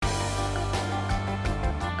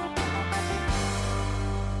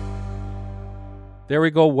There we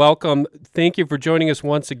go. Welcome. Thank you for joining us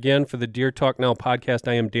once again for the Deer Talk Now podcast.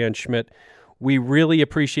 I am Dan Schmidt. We really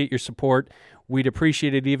appreciate your support. We'd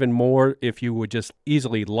appreciate it even more if you would just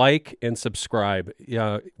easily like and subscribe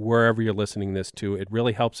wherever you're listening this to. It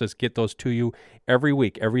really helps us get those to you every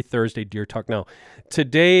week, every Thursday, Deer Talk Now.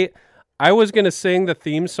 Today, I was going to sing the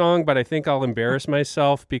theme song, but I think I'll embarrass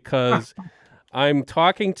myself because I'm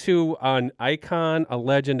talking to an icon, a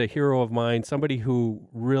legend, a hero of mine, somebody who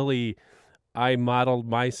really I modeled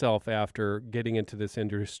myself after getting into this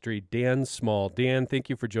industry, Dan Small. Dan, thank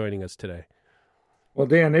you for joining us today. Well,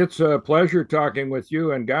 Dan, it's a pleasure talking with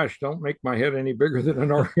you. And gosh, don't make my head any bigger than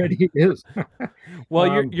it already is.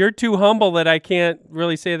 Well, you're too humble that I can't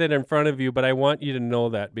really say that in front of you, but I want you to know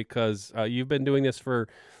that because you've been doing this for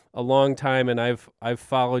a long time, and I've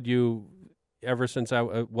followed you ever since I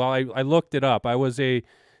looked it up. I was a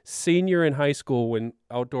senior in high school when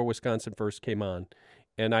Outdoor Wisconsin first came on,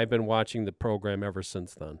 and I've been watching the program ever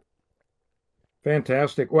since then.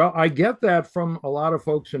 Fantastic. Well, I get that from a lot of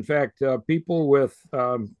folks. In fact, people with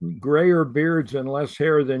grayer beards and less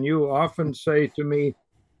hair than you often say to me,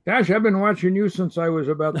 gosh, I've been watching you since I was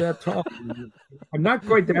about that tall. I'm not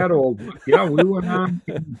quite that old. But yeah, we went on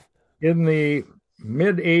in the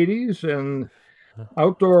mid 80s, and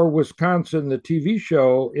Outdoor Wisconsin, the TV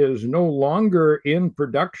show, is no longer in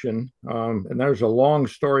production. And there's a long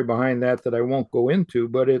story behind that I won't go into,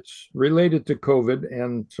 but it's related to COVID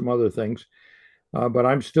and some other things. But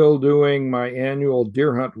I'm still doing my annual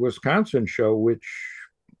Deer Hunt Wisconsin show, which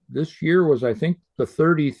this year was, I think, the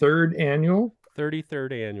 33rd annual.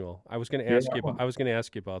 33rd annual. I was going to ask you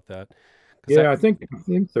about that. Yeah, I think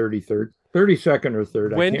 33rd, 32nd or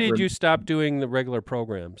 3rd. When did you stop doing the regular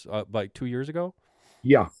programs? Like 2 years ago?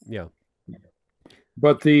 Yeah.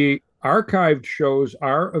 But the archived shows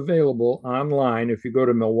are available online. If you go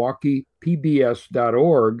to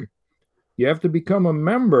milwaukeepbs.org, you have to become a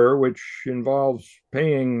member, which involves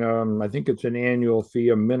paying, I think it's an annual fee,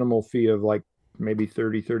 a minimal fee of like maybe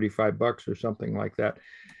 $35 or something like that.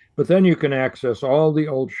 But then you can access all the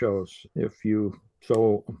old shows if you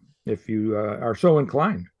are so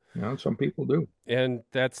inclined. You know, some people do. And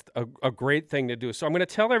that's a great thing to do. So I'm going to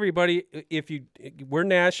tell everybody, we're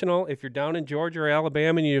national. If you're down in Georgia or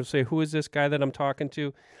Alabama and you say, who is this guy that I'm talking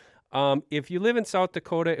to? If you live in South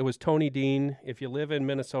Dakota, it was Tony Dean. If you live in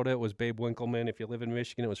Minnesota, it was Babe Winkleman. If you live in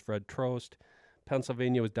Michigan, it was Fred Trost.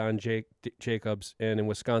 Pennsylvania was Don Jacobs. And in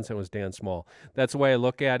Wisconsin, it was Dan Small. That's the way I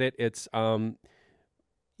look at it. It's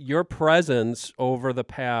your presence over the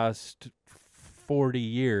past 40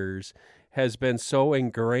 years has been so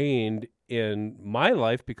ingrained in my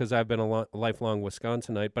life because I've been a lifelong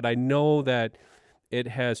Wisconsinite. But I know that it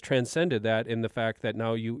has transcended that in the fact that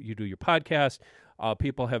now you do your podcast.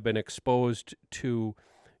 People have been exposed to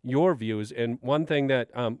your views. And one thing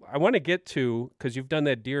that I want to get to, because you've done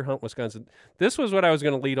that Deer Hunt Wisconsin, this was what I was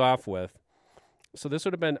going to lead off with. So this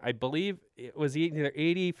would have been, I believe, it was either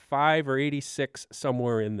 85 or 86,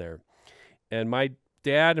 somewhere in there. And my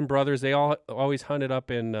dad and brothers, they always hunted up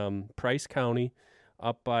in Price County,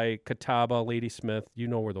 up by Catawba, Ladysmith. You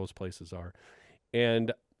know where those places are.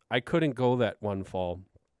 And I couldn't go that one fall.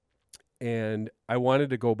 And I wanted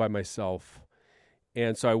to go by myself.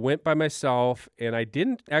 And so I went by myself, and I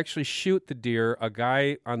didn't actually shoot the deer. A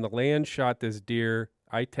guy on the land shot this deer.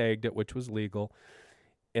 I tagged it, which was legal,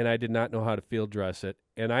 and I did not know how to field dress it.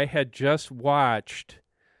 And I had just watched,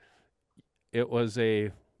 it was a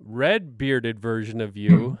red-bearded version of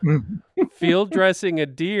you field dressing a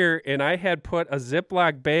deer, and I had put a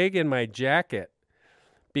Ziploc bag in my jacket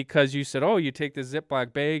because you said, oh, you take the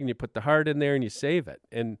Ziploc bag and you put the heart in there and you save it.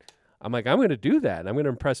 And I'm like, I'm going to do that. I'm going to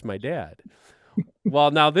impress my dad. Well,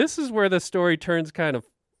 now this is where the story turns kind of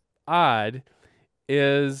odd,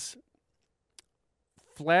 is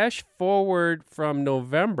flash forward from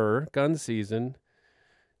November, gun season,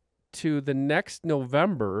 to the next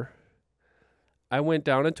November. I went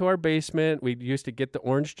down into our basement. We used to get the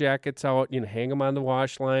orange jackets out, hang them on the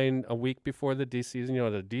wash line a week before the season,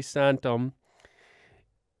 to descent them.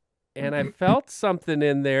 And I felt something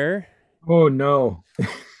in there. Oh, no.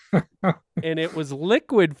 And it was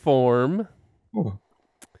liquid form. Oh.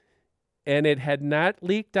 And it had not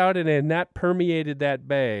leaked out and had not permeated that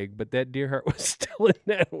bag, but that deer heart was still in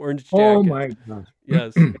that orange jacket. Oh, my gosh.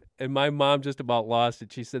 Yes. And my mom just about lost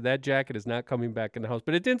it. She said, that jacket is not coming back in the house,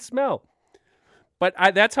 but it didn't smell. But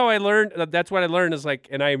that's how I learned. That's what I learned is like,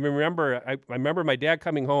 and I remember my dad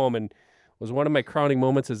coming home, and it was one of my crowning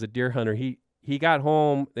moments as a deer hunter. He got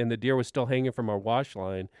home and the deer was still hanging from our wash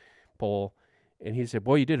line pole. And he said,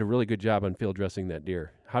 boy, you did a really good job on field dressing that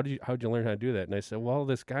deer. How'd you learn how to do that? And I said, well,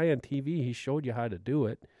 this guy on TV, he showed you how to do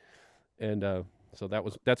it. And So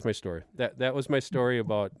that's my story. That was my story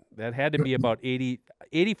about that had to be about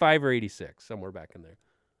 85 or 86, somewhere back in there.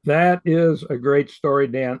 That is a great story,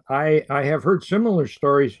 Dan. I have heard similar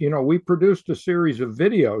stories. You know, we produced a series of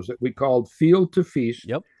videos that we called Field to Feast,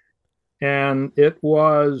 Yep. and it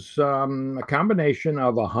was a combination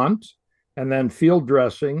of a hunt and then field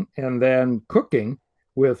dressing and then cooking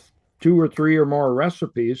with two or three or more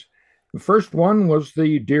recipes. The first one was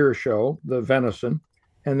the deer show, the venison.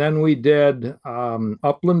 And then we did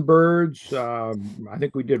upland birds. I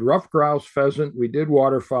think we did ruffed grouse, pheasant. We did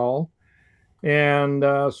waterfowl and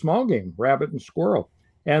small game, rabbit and squirrel.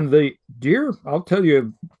 And the deer, I'll tell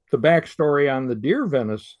you the backstory on the deer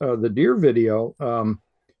the deer video.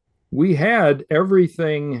 We had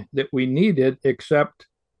everything that we needed except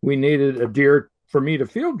we needed a deer for me to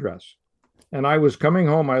field dress. And I was coming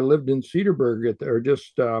home. I lived in Cedarburg or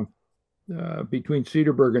just between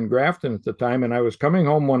Cedarburg and Grafton at the time. And I was coming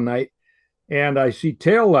home one night and I see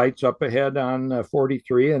tail lights up ahead on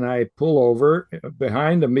 43, and I pull over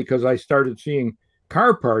behind them because I started seeing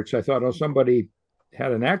car parts. I thought, oh, somebody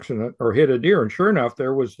had an accident or hit a deer. And sure enough,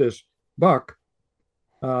 there was this buck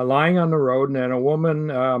lying on the road, and then a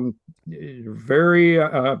woman very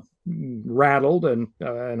rattled and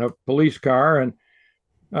in a police car. And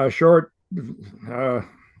short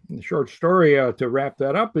story to wrap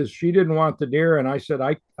that up is she didn't want the deer, and I said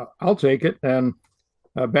I'll take it. And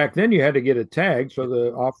back then you had to get it tagged, so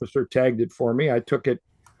the officer tagged it for me. I took it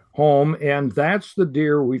home, and that's the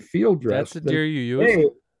deer we field dressed. That's the deer you used.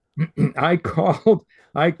 I called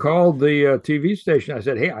the TV station. I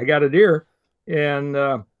said, "Hey, I got a deer," and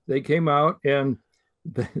they came out, and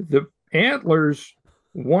the antlers,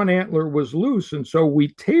 one antler was loose, and so we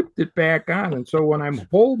taped it back on. And so when I'm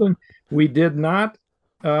holding, we did not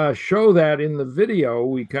show that in the video.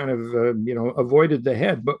 We kind of avoided the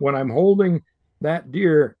head, but when I'm holding that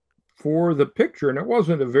deer for the picture, and it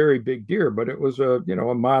wasn't a very big deer, but it was a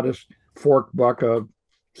modest fork buck, a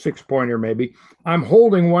 6-pointer maybe. I'm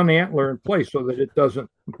holding one antler in place so that it doesn't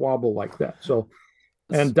wobble like that. So,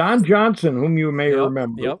 and Don Johnson, whom you may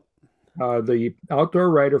remember, the outdoor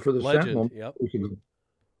writer for the Legend. Sentinel,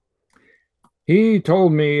 he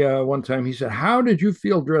told me one time, he said, "How did you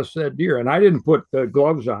field dress that deer?" And I didn't put the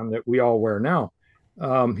gloves on that we all wear now.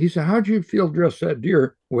 He said, "How'd you field dress that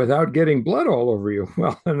deer without getting blood all over you?"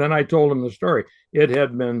 Well, and then I told him the story. It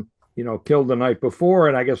had been, killed the night before,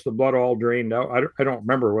 and I guess the blood all drained out. I don't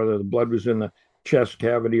remember whether the blood was in the chest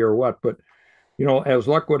cavity or what, but, as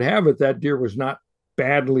luck would have it, that deer was not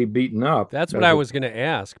badly beaten up. That's what I was going to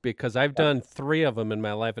ask, because I've done 3 of them in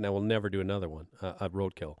my life, and I will never do another one, a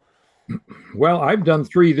roadkill. Well, I've done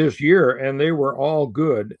 3 this year, and they were all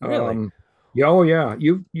good. Really? Oh yeah,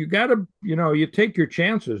 you got to you take your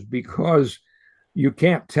chances because you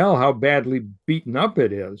can't tell how badly beaten up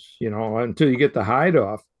it is, until you get the hide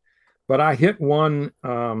off. But I hit one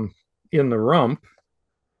in the rump,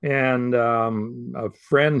 and a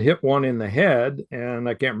friend hit one in the head, and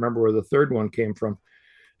I can't remember where the third one came from.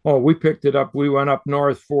 Oh, we picked it up. We went up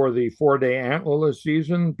north for the 4-day antlerless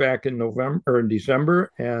season back in November or in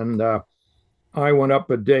December, and I went up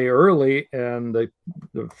a day early, and the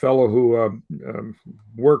fellow who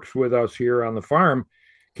works with us here on the farm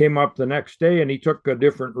came up the next day, and he took a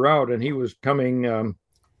different route, and he was coming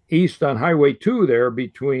east on Highway 2 there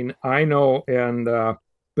between Ino and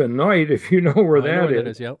Benoit, if you know where that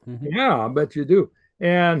is. Yep. Mm-hmm. Yeah, I bet you do.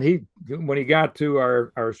 And when he got to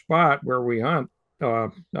our spot where we hunt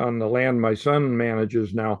on the land my son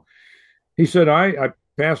manages now, he said, I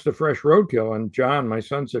passed a fresh roadkill. And John, my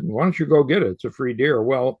son, said, "Why don't you go get it? It's a free deer."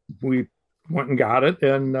 Well, we went and got it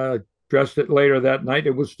and dressed it later that night.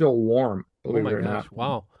 It was still warm, believe it or not.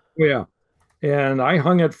 Wow. Yeah. And I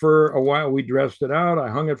hung it for a while. We dressed it out. I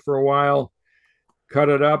hung it for a while, cut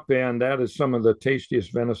it up, and that is some of the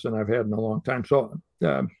tastiest venison I've had in a long time. So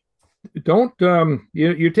don't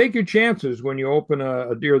you take your chances when you open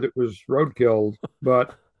a deer that was roadkilled,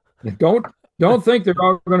 but don't think they're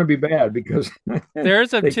all going to be bad, because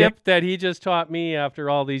there's a tip that he just taught me after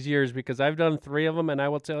all these years, because I've done 3 of them, and I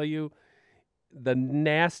will tell you, the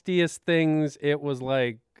nastiest things, it was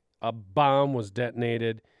like a bomb was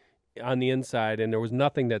detonated on the inside, and there was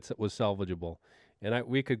nothing that was salvageable. And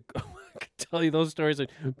we could tell you those stories.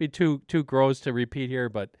 It'd be too gross to repeat here,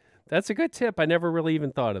 but that's a good tip. I never really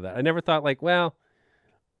even thought of that. I never thought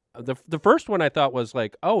the first one I thought was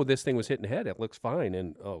like, oh, this thing was hit in the head. It looks fine.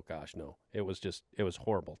 And oh gosh, no, it was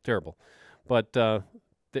horrible, terrible. But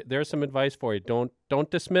there's some advice for you.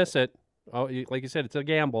 Don't dismiss it. Oh, like you said, it's a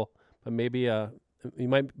gamble, but maybe you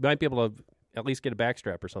might be able to at least get a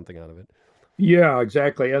backstrap or something out of it. Yeah,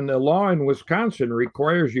 exactly. And the law in Wisconsin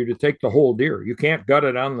requires you to take the whole deer. You can't gut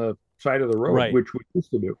it on the side of the road, Right. which we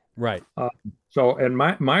used to do. Right. Uh, and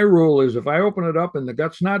my rule is if I open it up and the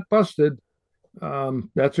gut's not busted,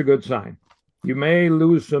 that's a good sign. You may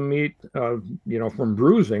lose some meat, from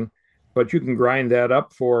bruising, but you can grind that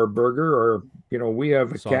up for a burger or, we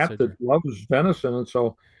have a cat Sausage. that loves venison. And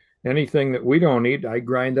so anything that we don't eat, I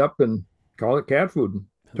grind up and call it cat food.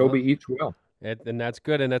 Well, Toby eats well. and that's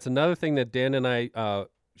good. And that's another thing that Dan and I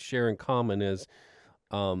share in common is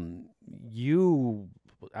um, you,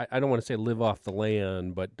 I don't want to say live off the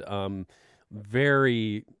land, but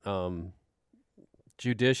very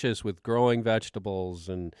judicious with growing vegetables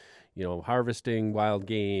and harvesting wild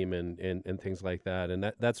game and things like that.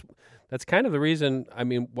 And that's kind of the reason. I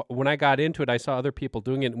mean, when I got into it, I saw other people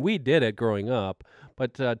doing it, and we did it growing up.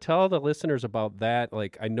 But tell the listeners about that.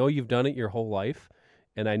 Like, I know you've done it your whole life,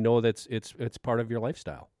 and I know that's it's part of your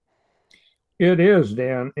lifestyle. It is,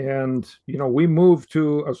 Dan. And, we moved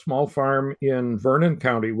to a small farm in Vernon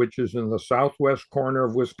County, which is in the southwest corner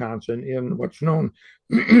of Wisconsin in what's known,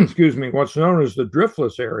 excuse me, what's known as the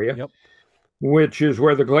Driftless area, Yep. which is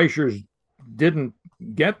where the glaciers didn't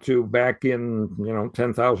get to back in,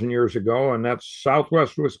 10,000 years ago. And that's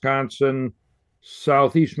southwest Wisconsin,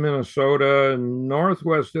 southeast Minnesota,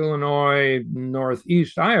 northwest Illinois,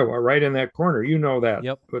 northeast Iowa, right in that corner. You know that,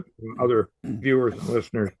 Yep. but other viewers and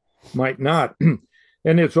listeners might not.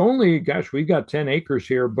 And it's only, gosh, we got 10 acres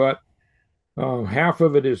here, but half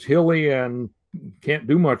of it is hilly and can't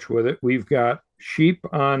do much with it. We've got sheep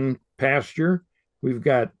on pasture. We've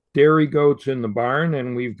got dairy goats in the barn,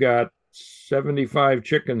 and we've got 75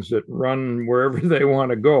 chickens that run wherever they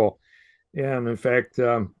want to go. And in fact,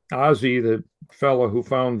 Ozzy, the fellow who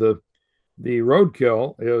found the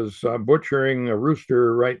roadkill, is butchering a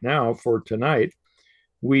rooster right now for tonight.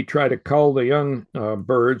 We try to cull the young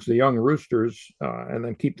birds, the young roosters, and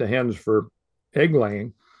then keep the hens for egg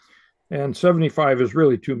laying. And 75 is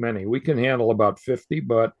really too many. We can handle about 50,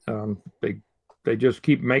 but they just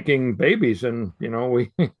keep making babies, and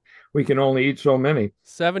we we can only eat so many.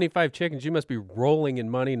 75 chickens. You must be rolling in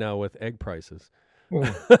money now with egg prices.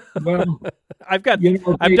 Oh, well, I'm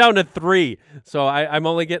down to 3, so I'm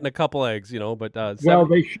only getting a couple eggs, but well,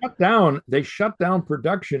 they shut down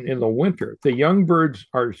production in the winter. The young birds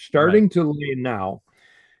are starting Right. to lay now,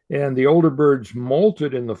 and the older birds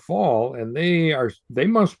molted in the fall, and they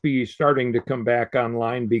must be starting to come back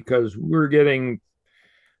online because we're getting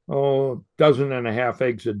dozen and a half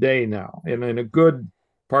eggs a day now. And in a good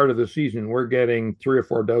part of the season, we're getting 3 or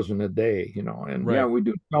 4 dozen a day, and yeah, Right. we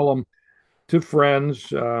do sell them to friends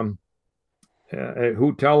who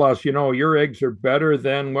tell us, your eggs are better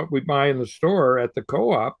than what we buy in the store at the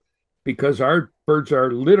co-op because our birds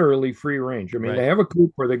are literally free range. I mean, Right. they have a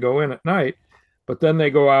coop where they go in at night, but then they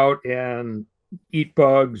go out and eat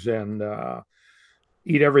bugs and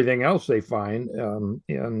eat everything else they find.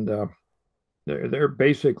 And they're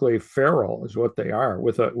basically feral, is what they are,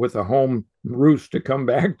 with a home roost to come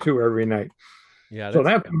back to every night. Yeah, So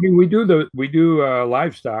that's that, I mean, we do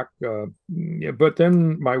livestock, yeah, but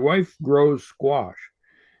then my wife grows squash,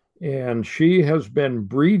 and she has been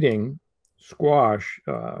breeding squash,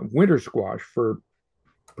 winter squash, for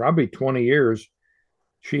probably 20 years.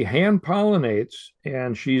 She hand pollinates,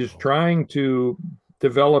 and she's trying to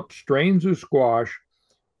develop strains of squash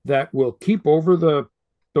that will keep over the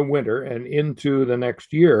winter and into the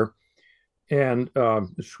next year, and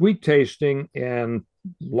sweet tasting and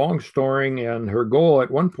long storing. And her goal at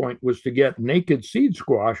one point was to get naked seed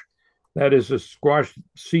squash. That is a squash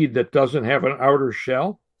seed that doesn't have an outer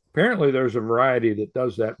shell. Apparently, there's a variety that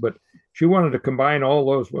does that, but she wanted to combine all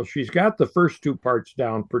those. Well, she's got the first two parts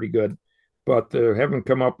down pretty good, but haven't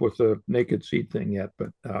come up with the naked seed thing yet.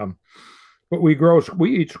 But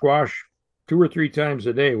we eat squash 2 or 3 times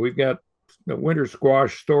a day. We've got the winter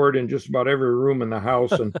squash stored in just about every room in the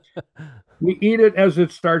house, and we eat it as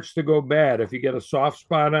it starts to go bad. If you get a soft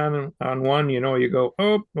spot on one, you go,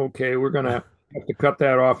 oh, okay, we're gonna have to cut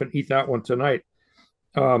that off and eat that one tonight.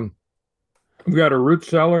 Um, we've got a root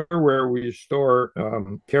cellar where we store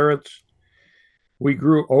carrots. We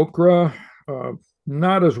grew okra,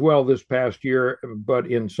 not as well this past year, but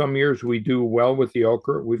in some years we do well with the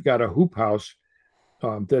okra. We've got a hoop house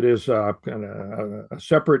that is kind of a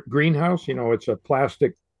separate greenhouse. It's a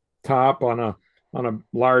plastic top on a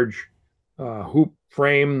large hoop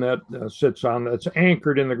frame that sits on that's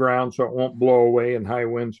anchored in the ground so it won't blow away in high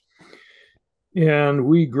winds. And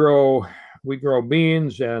we grow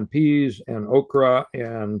beans and peas and okra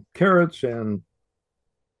and carrots and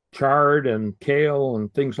chard and kale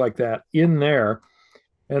and things like that in there.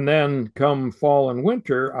 And then come fall and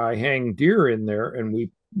winter, I hang deer in there, and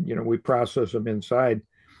we process them inside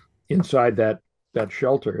that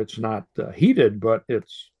shelter. It's not heated, but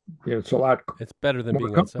it's it's a lot It's better than more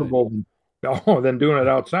being outside. comfortable than doing it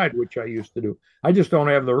outside, which I used to do. I just don't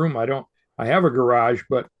have the room. I have a garage,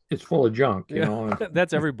 but it's full of junk, Yeah, and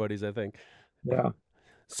that's everybody's, I think. yeah.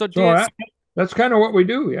 So So Dan, that's kind of what we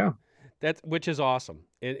do. Yeah. that's which is awesome,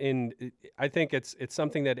 and I think it's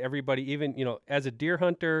something that everybody, even as a deer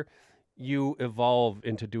hunter, you evolve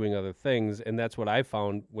into doing other things, and that's what I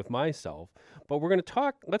found with myself. But we're going to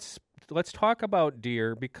talk. Let's talk about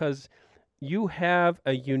deer because you have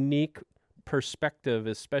a unique perspective,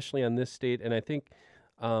 especially on this state, and I think,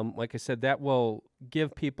 like I said, that will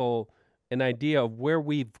give people an idea of where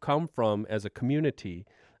we've come from as a community.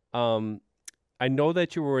 Um, I know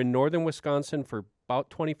that you were in northern Wisconsin for about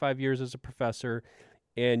 25 years as a professor,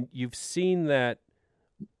 and you've seen that,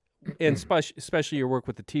 and especially your work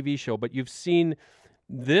with the TV show, but you've seen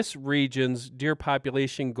this region's deer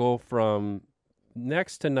population go from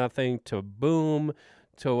next to nothing to boom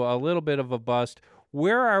to a little bit of a bust.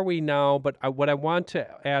 Where are we now? But what I want to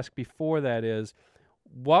ask before that is,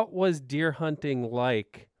 what was deer hunting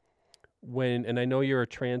like when, and I know you're a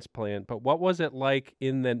transplant, but what was it like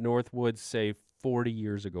in the Northwoods, say 40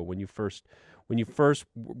 years ago when you first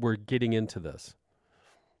were getting into this?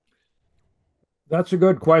 That's a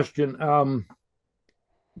good question.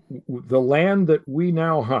 The land that we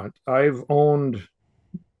now hunt, I've owned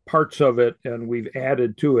parts of it and we've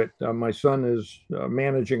added to it. My son is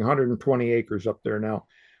managing 120 acres up there now.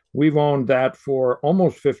 We've owned that for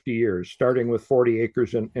almost 50 years, starting with 40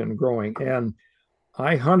 acres and growing. And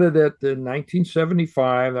I hunted it in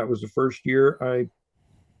 1975. That was the first year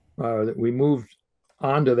that we moved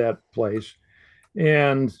onto that place.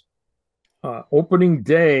 And opening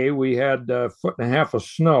day, we had a foot and a half of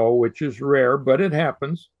snow, which is rare, but it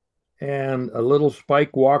happens. And a little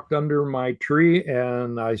spike walked under my tree,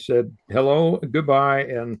 and I said, "Hello, goodbye,"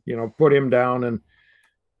 and put him down. And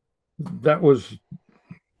that was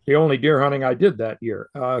the only deer hunting I did that year.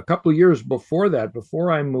 A couple of years before that,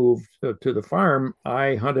 before I moved to the farm,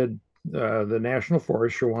 I hunted the national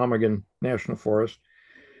forest, Chequamegon National Forest,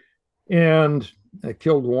 and I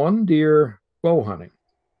killed one deer bow hunting.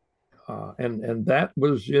 And that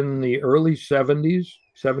was in the early 70s,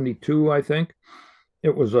 72, I think.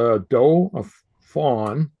 It was a doe, a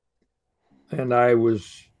fawn, and I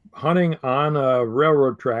was hunting on a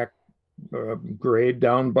railroad track grade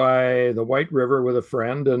down by the White River with a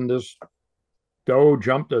friend, and this fawn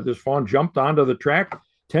jumped onto the track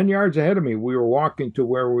 10 yards ahead of me. We were walking to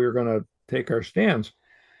where we were going to take our stands,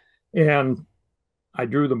 and I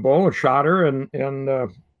drew the bow and shot her, and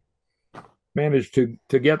managed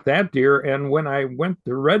to get that deer. And when I went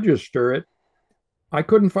to register it, I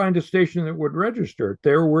couldn't find a station that would register it.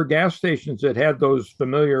 There were gas stations that had those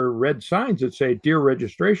familiar red signs that say deer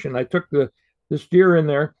registration. I took this deer in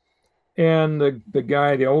there, and the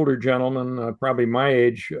guy, the older gentleman, probably my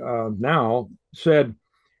age now, said,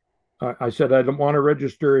 I said, "I don't want to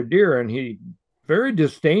register a deer," and he very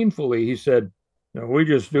disdainfully he said, "No, we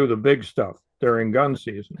just do the big stuff during gun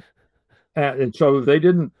season." And so they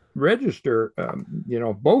didn't register,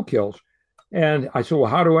 bow kills. And I said, "Well,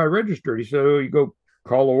 how do I register it?" He said, "Oh, you go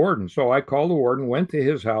call the warden." So I called the warden, went to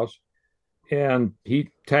his house, and he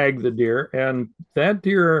tagged the deer. And that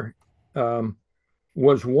deer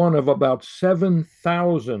was one of about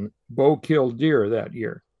 7,000 bow killed deer that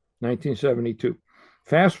year, 1972.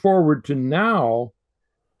 Fast forward to now,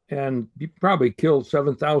 and he probably killed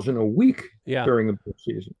 7,000 a week Yeah, during the bow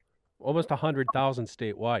season. almost 100,000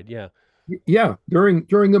 statewide. Yeah, Yeah, during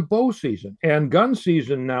the bow season and gun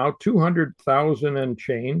season now, 200,000 and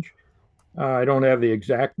change. I don't have the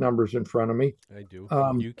exact numbers in front of me. I do.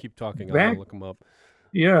 Um, You keep talking, I'm gonna back, look them up.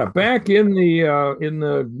 yeah, back in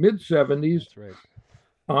the mid 70s That's right.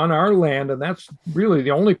 on our land, and that's really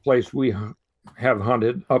the only place we have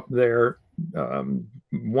hunted up there.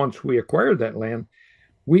 Once we acquired that land,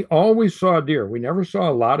 we always saw deer. We never saw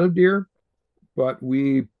a lot of deer, but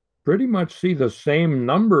we pretty much see the same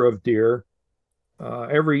number of deer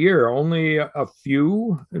every year. Only a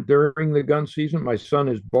few during the gun season. My son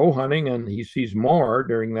is bow hunting, and he sees more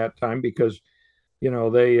during that time because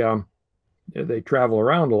they travel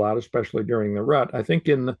around a lot, especially during the rut. I think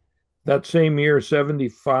in that same year,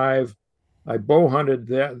 75, I bow hunted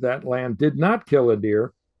that land. Did not kill a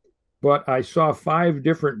deer, but I saw 5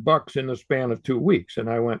 different bucks in the span of 2 weeks, and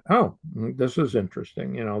I went, "Oh, this is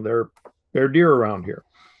interesting. They're deer around here."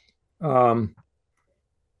 Um,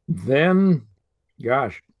 then,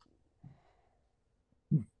 gosh,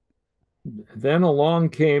 then along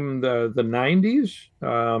came the 90s,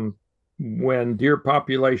 when deer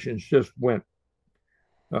populations just went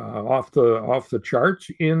off the charts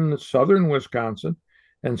in southern Wisconsin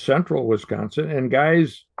and central Wisconsin. And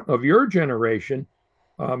guys of your generation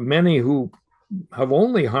many who have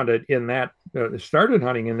only hunted in that, started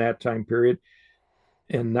hunting in that time period,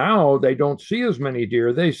 and now they don't see as many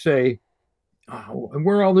deer. They say, oh,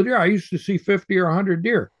 where are all the deer? I used to see 50 or 100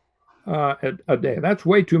 deer a day. That's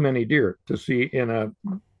way too many deer to see in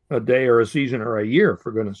a day or a season or a year,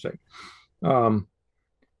 for goodness sake. Um,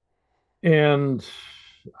 and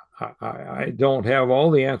I don't have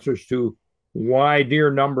all the answers to why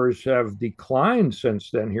deer numbers have declined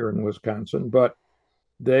since then here in Wisconsin, but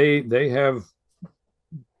they have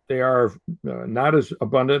they are not as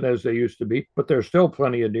abundant as they used to be, but there's still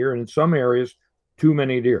plenty of deer, and in some areas, too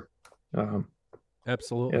many deer. Um,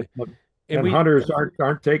 Absolutely. and hunters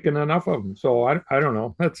aren't taking enough of them. So I don't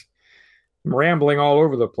know. I'm rambling all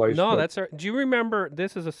over the place. No, that's all right. Do you remember,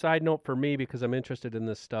 this is a side note for me because I'm interested in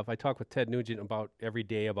this stuff. I talk with Ted Nugent about every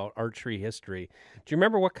day about archery history. Do you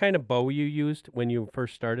remember what kind of bow you used when you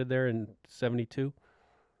first started there in 72?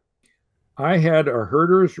 I had a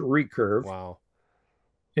herder's recurve. Wow.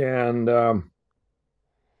 And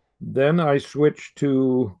then I switched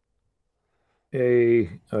to a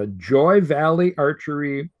Joy Valley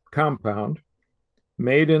archery compound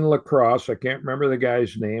made in La Crosse. I can't remember the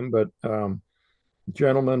guy's name, but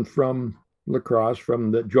gentleman from La Crosse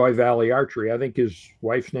from the Joy Valley Archery. I think his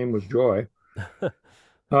wife's name was Joy.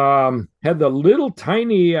 Had the little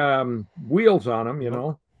tiny wheels on them, you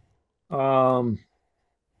know.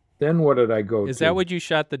 Then what did I go to? Is that what you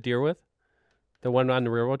shot the deer with? The one on the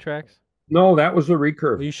railroad tracks? No, that was a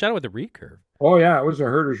recurve. Well, you shot it with a recurve. Oh yeah, it was a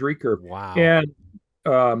herder's recurve. Wow. And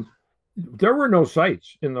there were no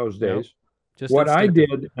sights in those days. Nope. Just what I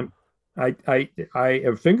did, I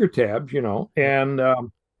have finger tabs, you know, and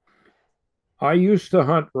I used to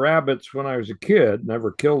hunt rabbits when I was a kid.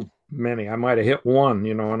 Never killed many. I might have hit one,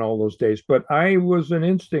 you know, in all those days. But I was an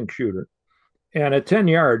instinct shooter, and at 10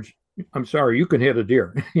 yards, I'm sorry, you can hit a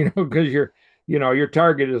deer, you know, because your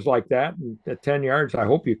target is like that. And at 10 yards, I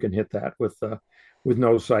hope you can hit that with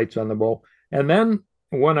no sights on the bow. And then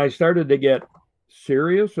when I started to get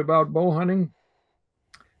serious about bow hunting,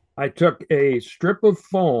 I took a strip of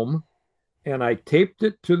foam and I taped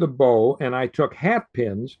it to the bow, and I took hat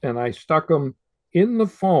pins and I stuck them in the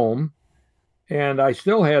foam, and I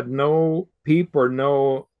still had no peep or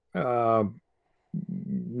nothing on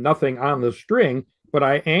the string, but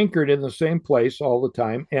I anchored in the same place all the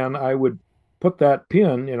time, and I would put that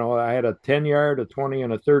pin, you know, I had a 10 yard, a 20,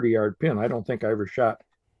 and a 30-yard pin. I don't think I ever shot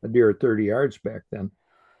a deer at 30 yards back then.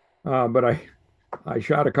 But I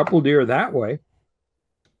shot a couple deer that way.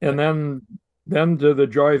 And then to the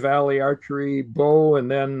Joy Valley Archery bow, and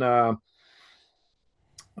then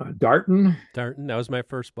Darton. Darton, that was my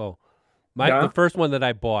first bow. The first one that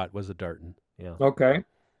I bought was a Darton. Yeah. Okay.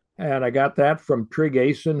 And I got that from Trig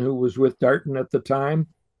Asen, who was with Darton at the time.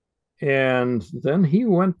 And then he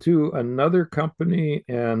went to another company,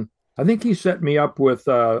 and I think he set me up with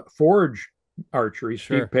Forge Archery,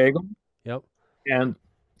 Sure. Steve Pagel. Yep. And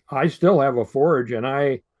I still have a Forge, and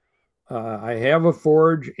I have a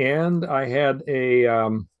Forge, and I had a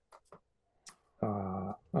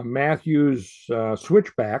Matthews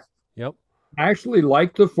switchback. Yep. I actually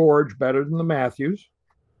liked the Forge better than the Matthews.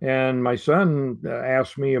 And my son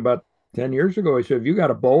asked me about 10 years ago, he said, "Have you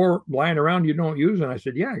got a bow lying around you don't use?" And I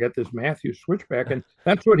said, "Yeah, I got this Matthews switchback." And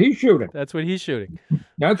that's what he's shooting. That's what he's shooting.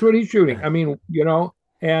 That's what he's shooting. I mean, you know,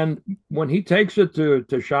 and when he takes it to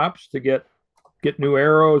shops to get new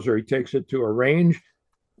arrows, or he takes it to a range,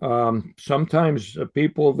 sometimes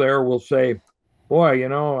people there will say, "Boy, you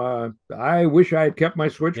know, I wish I had kept my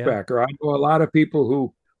switchback." Yeah. Or I know a lot of people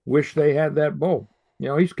who wish they had that bow. You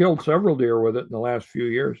know, he's killed several deer with it in the last few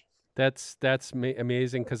years. That's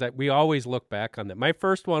amazing, because we always look back on that. My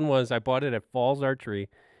first one was, I bought it at Falls Archery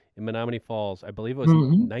in Menominee Falls. I believe it was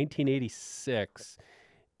 1986.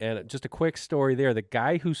 And just a quick story there. The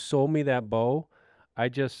guy who sold me that bow, I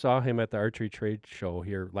just saw him at the archery trade show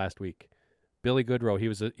here last week. Billy Goodrow. He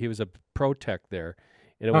was a pro tech there,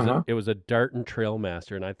 and it was a Darton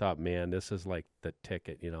Trailmaster. And I thought, man, this is like the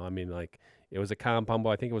ticket. You know, I mean, like, it was a compound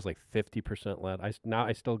bow. I think it was like 50% lead. I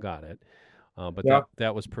still got it. But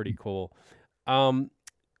that was pretty cool.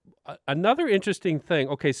 Another interesting thing.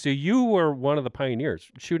 Okay, so you were one of the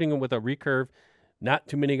pioneers shooting with a recurve. Not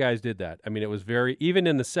too many guys did that. I mean, it was even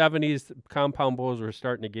in the 70s, compound bows were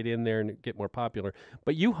starting to get in there and get more popular.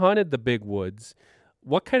 But you hunted the big woods.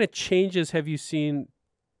 What kind of changes have you seen,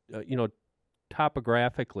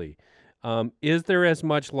 topographically? Is there as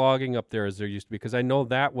much logging up there as there used to be? Because I know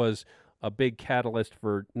that was a big catalyst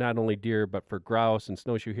for not only deer, but for grouse and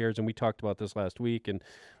snowshoe hares. And we talked about this last week, and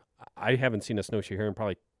I haven't seen a snowshoe hare in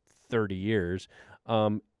probably 30 years.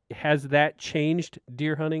 Has that changed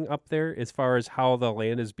deer hunting up there as far as how the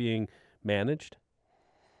land is being managed?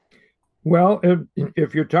 Well,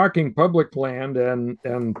 if you're talking public land,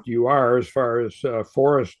 and you are, as far as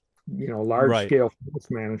forest, large Right. scale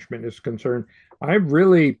forest management is concerned, I've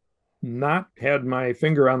really not had my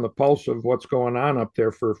finger on the pulse of what's going on up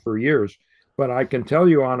there for years. But I can tell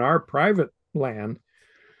you on our private land,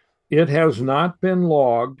 it has not been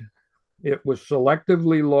logged. It was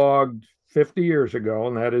selectively logged 50 years ago,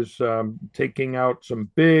 and that is taking out some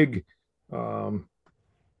big um,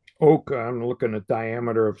 oak. I'm looking at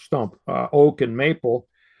diameter of stump, oak and maple,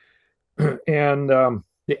 and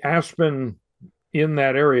the aspen in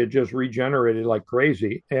that area just regenerated like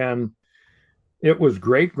crazy. And it was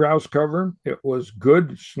great grouse cover. It was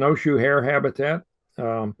good snowshoe hare habitat.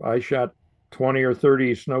 I shot 20 or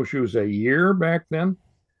 30 snowshoes a year back then.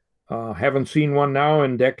 Haven't seen one now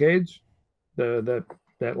in decades. That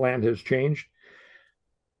land has changed.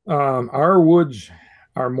 Our woods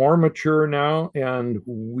are more mature now, and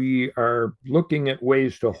we are looking at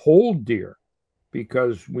ways to hold deer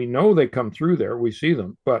because we know they come through there. We see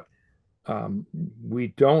them, but um, we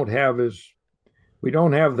don't have as we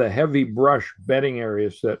don't have the heavy brush bedding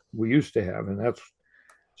areas that we used to have, and that's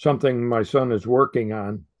something my son is working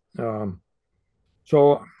on.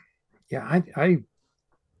 So, yeah,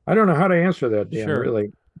 I don't know how to answer that, Dan. Sure.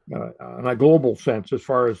 Really, in a global sense, as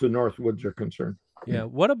far as the North Woods are concerned. Yeah.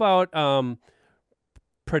 What about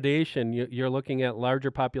predation? You're looking at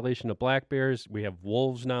larger population of black bears. We have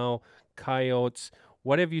wolves now, coyotes.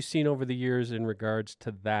 What have you seen over the years in regards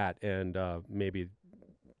to that, and maybe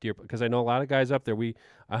deer? Because I know a lot of guys up there.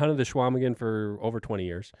 I hunted the Schwamigan for over 20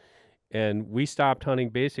 years, and we stopped hunting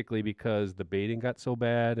basically because the baiting got so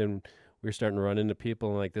bad, and we were starting to run into people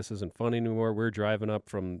and like this isn't fun anymore. We're driving up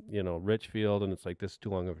from Richfield, and it's like this is too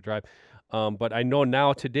long of a drive. But I know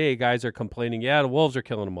now today guys are complaining, yeah, the wolves are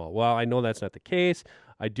killing them all. Well, I know that's not the case.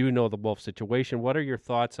 I do know the wolf situation. What are your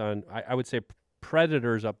thoughts on, I would say,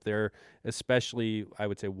 predators up there, especially, I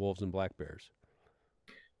would say, wolves and black bears?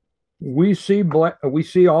 We see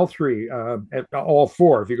all three, all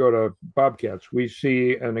four. If you go to bobcats, we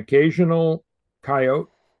see an occasional coyote,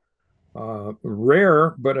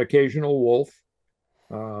 rare but occasional wolf.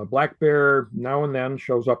 Black bear now and then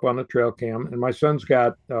shows up on the trail cam, and my son's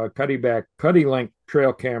got cutty length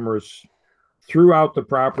trail cameras throughout the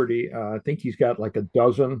property. I think he's got like a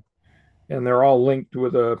dozen, and they're all linked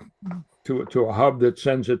with to a hub that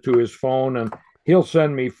sends it to his phone, and he'll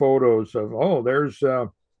send me photos of, oh, there's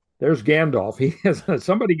Gandalf. He has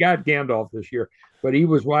somebody got Gandalf this year, but he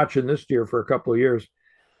was watching this deer for a couple of years,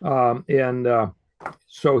 and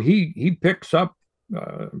so he picks up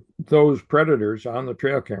those predators on the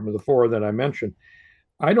trail camera, the four that I mentioned.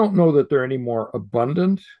 I don't know that they're any more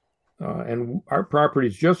abundant. And our property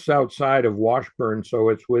is just outside of Washburn, so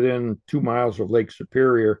it's within 2 miles of Lake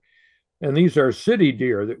Superior. And these are city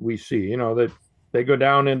deer that we see. That they go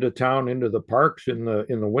down into town, into the parks in the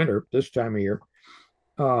winter this time of year.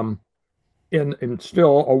 Um, and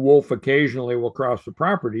still, a wolf occasionally will cross the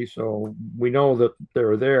property, so we know that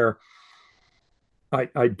they're there.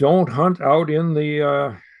 I don't hunt out in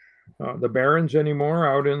the barrens anymore,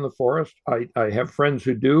 out in the forest. I have friends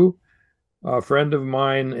who do. A friend of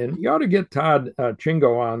mine, and you ought to get Todd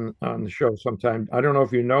Chingo on the show sometime. I don't know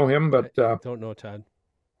if you know him, but I don't know, Todd.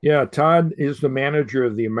 yeah, Todd is the manager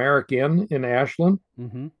of the American in Ashland,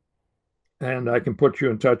 Mm-hmm. and I can put you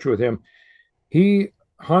in touch with him. He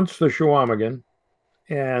hunts the Chequamegon,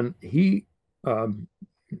 and he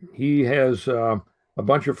has a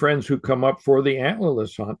bunch of friends who come up for the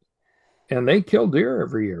antlerless hunt, and they kill deer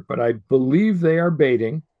every year. But I believe they are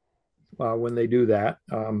baiting when they do that.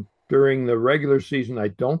 During the regular season, I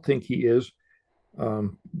don't think he is,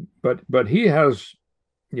 but he has,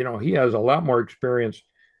 he has a lot more experience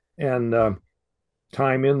and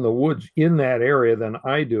time in the woods in that area than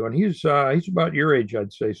I do, and he's about your age,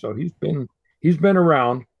 I'd say. So he's been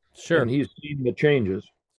around Sure. and he's seen the changes.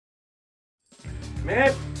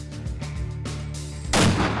 Man.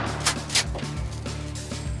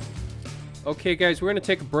 Okay, guys, we're going to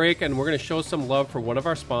take a break and we're going to show some love for one of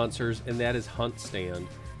our sponsors, and that is Hunt Stand.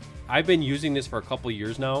 I've been using this for a couple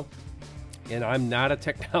years now, and I'm not a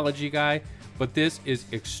technology guy, but this is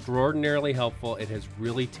extraordinarily helpful. It has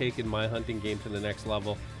really taken my hunting game to the next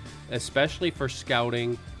level, especially for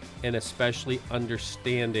scouting and especially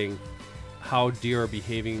understanding how deer are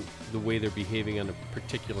behaving the way they're behaving on a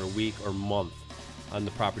particular week or month on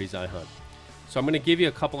the properties I hunt. So I'm going to give you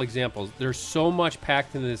a couple examples. There's so much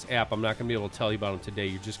packed into this app, I'm not going to be able to tell you about them today.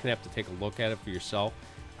 You're just going to have to take a look at it for yourself.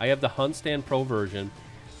 I have the Hunt Stand Pro version.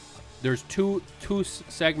 There's two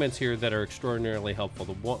segments here that are extraordinarily helpful.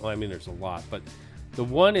 The one, I mean, there's a lot, but the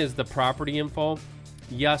one is the property info.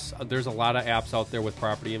 Yes, there's a lot of apps out there with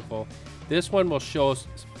property info. This one will show us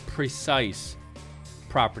precise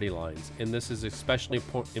property lines, and this is especially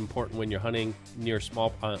important when you're hunting near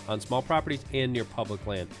on small properties and near public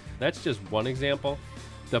land. That's just one example.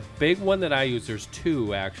 The big one that I use, there's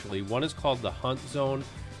two actually. One is called the Hunt Zone.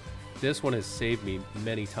 This one has saved me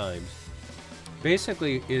many times.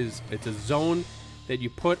 Basically, it's a zone that you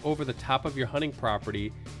put over the top of your hunting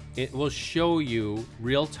property. It will show you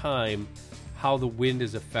real time how the wind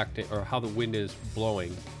is affecting, or how the wind is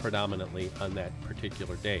blowing predominantly on that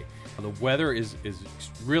particular day. The weather is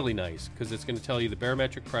really nice because it's going to tell you the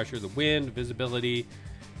barometric pressure, the wind, visibility,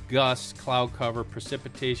 gusts, cloud cover,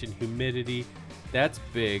 precipitation, humidity. That's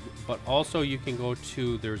big. But also you can go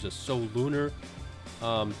to, there's a Solunar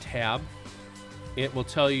tab. It will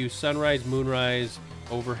tell you sunrise, moonrise,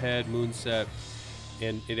 overhead, moonset,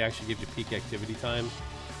 and it actually gives you peak activity time.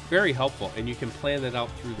 Very helpful, and you can plan that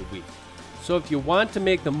out through the week. So if you want to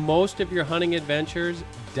make the most of your hunting adventures,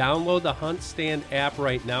 download the Hunt Stand app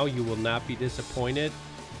right now. You will not be disappointed.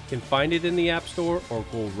 You can find it in the App Store or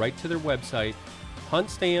go right to their website,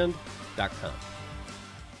 huntstand.com.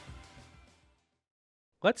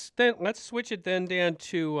 Let's switch it then, Dan,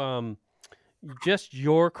 to just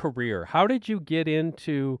your career. How did you get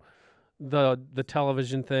into the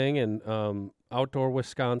television thing and outdoor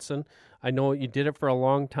Wisconsin? I know you did it for a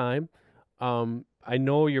long time. I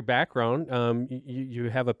know your background.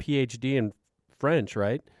 You have a PhD in French,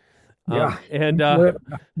 right? Yeah. And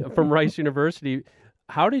from Rice University.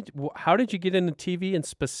 How did you get into TV and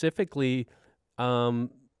specifically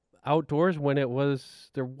outdoors when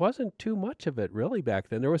there wasn't too much of it really back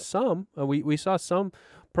then? There was some. We saw some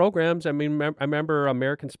programs. I mean, I remember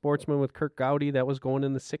American Sportsman with Kirk Gowdy. That was going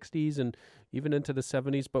in the 60s and even into the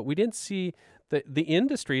 70s. But we didn't see the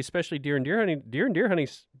industry, especially deer and deer hunting. Deer and deer hunting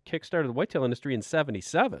kickstarted the whitetail industry in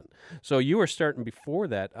 77. So you were starting before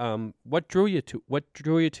that. What drew you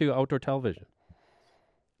to outdoor television?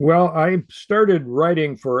 Well, I started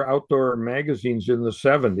writing for outdoor magazines in the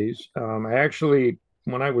 70s. I actually,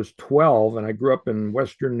 when I was 12 and I grew up in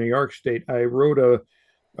Western New York State, I wrote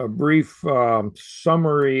a brief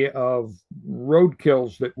summary of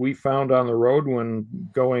roadkills that we found on the road when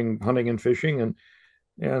going hunting and fishing,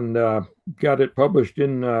 and got it published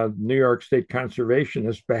in New York State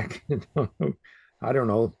Conservationist back in, I don't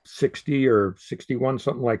know, 60 or 61,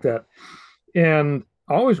 something like that. And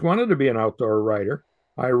I always wanted to be an outdoor writer.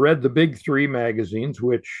 I read the big three magazines,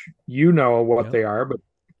 which you know what they are, but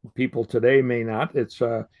people today may not. It's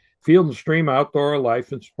Field and Stream, Outdoor,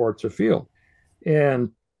 Life, and Sports Afield.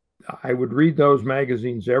 And I would read those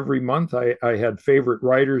magazines every month. I had favorite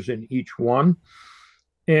writers in each one.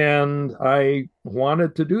 And I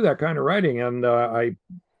wanted to do that kind of writing. And I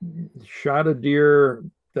shot a deer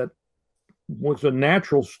that was a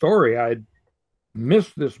natural story. I'd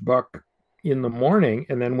missed this buck in the morning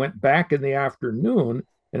and then went back in the afternoon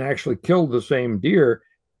and actually killed the same deer,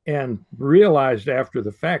 and realized after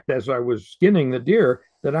the fact, as I was skinning the deer,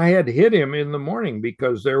 that I had hit him in the morning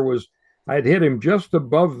because I'd hit him just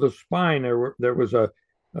above the spine. There was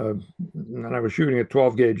and I was shooting a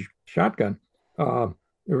 12 gauge shotgun.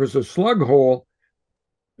 There was a slug hole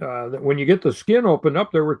that when you get the skin opened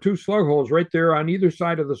up, there were two slug holes right there on either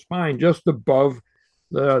side of the spine, just above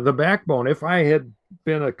the backbone. If I had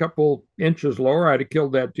been a couple inches lower, I'd have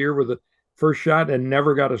killed that deer with the first shot and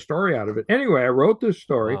never got a story out of it. Anyway, I wrote this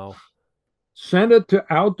story, sent it to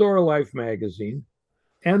Outdoor Life magazine,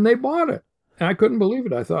 and they bought it. And I couldn't believe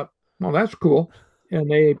it. I thought, well, that's cool. And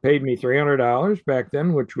they paid me $300 back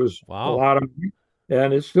then, which was a lot of money.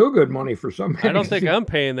 And it's still good money for some magazines. I don't think I'm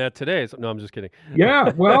paying that today. No, I'm just kidding.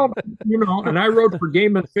 Yeah, well, and I wrote for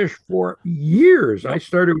Game and Fish for years. I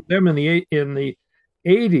started with them in the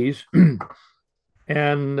 80s,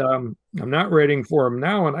 and I'm not writing for them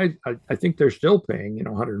now. And I think they're still paying,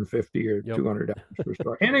 $150 or $200 per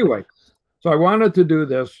story. Anyway, so I wanted to do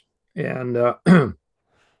this, and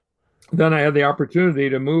then I had the opportunity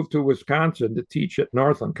to move to Wisconsin to teach at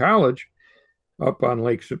Northland College up on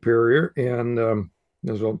Lake Superior, and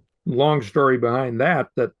there's a long story behind that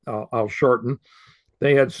I'll shorten.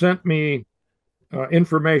 They had sent me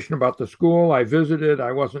information about the school. I visited.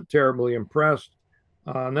 I wasn't terribly impressed.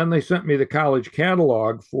 And then they sent me the college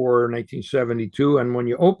catalog for 1972. And when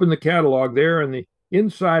you open the catalog, there in the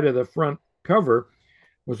inside of the front cover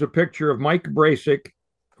was a picture of Mike Brasic,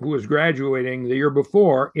 who was graduating the year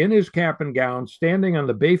before, in his cap and gown, standing on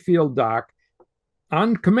the Bayfield dock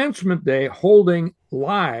on commencement day, holding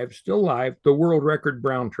still live, the world record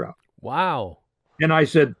brown trout. Wow. And I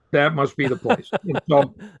said, that must be the place. And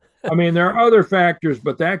so, I mean, there are other factors,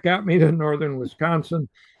 but that got me to northern Wisconsin.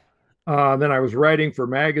 Then I was writing for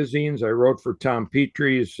magazines. I wrote for Tom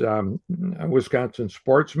Petrie's Wisconsin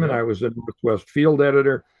Sportsman. Yep. I was a Northwest field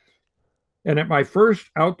editor. And at my first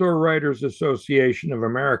Outdoor Writers Association of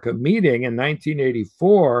America meeting in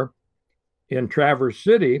 1984 in Traverse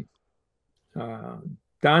City, uh,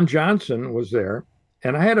 Don Johnson was there,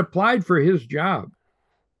 and I had applied for his job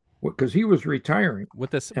because he was retiring, With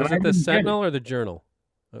this, and was I it the didn't get it. Sentinel or the Journal?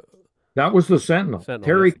 Uh, That was the Sentinel, Sentinel,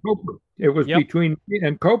 Terry yes. Coper. It was Yep. between me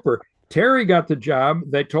and Coper. Terry got the job.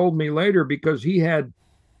 They told me later because he had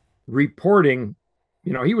reporting.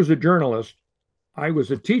 He was a journalist. I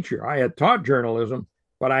was a teacher. I had taught journalism,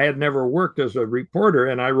 but I had never worked as a reporter,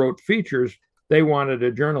 and I wrote features. They wanted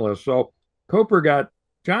a journalist. So Coper got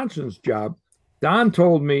Johnson's job. Don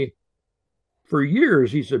told me for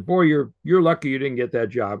years, he said, "Boy, you're lucky you didn't get that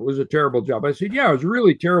job. It was a terrible job." I said, "Yeah, it was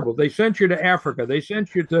really terrible. They sent you to Africa. They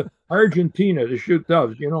sent you to Argentina to shoot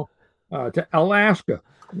doves. To Alaska.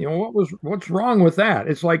 What's wrong with that?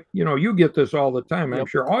 It's like you get this all the time. I'm Yep.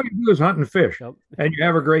 sure all you do is hunt and fish, Yep. and you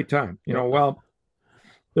have a great time. Yep. Well,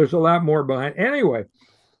 there's a lot more behind. Anyway,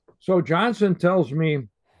 so Johnson tells me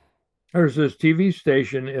there's this TV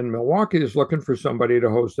station in Milwaukee that's looking for somebody to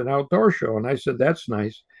host an outdoor show. And I said, "That's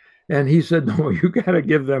nice." And he said, "No, you got to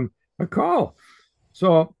give them a call."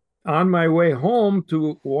 So on my way home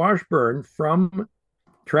to Washburn from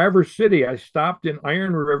Traverse City, I stopped in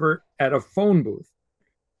Iron River at a phone booth.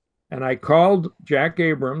 And I called Jack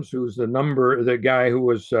Abrams, who's the guy who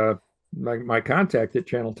was my contact at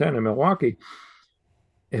Channel 10 in Milwaukee,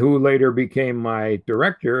 who later became my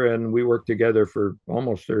director. And we worked together for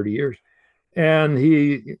almost 30 years. And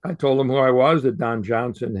I told him who I was, that Don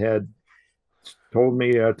Johnson had told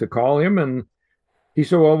me to call him. And he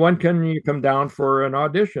said, "Well, when can you come down for an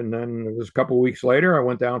audition?" And it was a couple of weeks later, I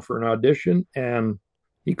went down for an audition, and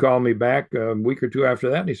he called me back a week or two after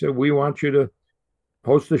that. And he said, "We want you to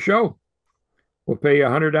host the show. We'll pay you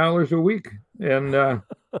 $100 a week and gas."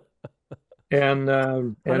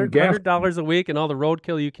 $100 a week and all the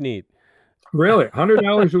roadkill you can eat. Really,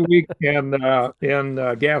 $100 a week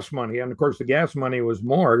and gas money. And of course, the gas money was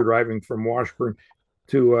more driving from Washburn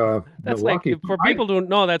to That's like, Milwaukee. for people who don't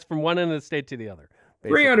know, that's from one end of the state to the other.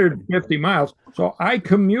 Basically. 350 miles. So I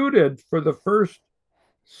commuted for the first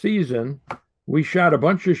season. We shot a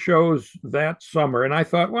bunch of shows that summer, and I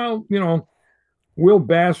thought, well, we'll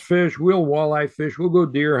bass fish, we'll walleye fish, we'll go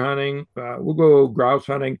deer hunting, we'll go grouse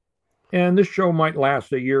hunting, and this show might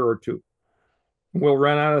last a year or two. We'll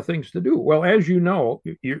run out of things to do. Well, as you know,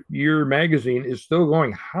 your magazine is still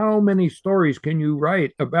going. How many stories can you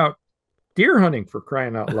write about deer hunting, for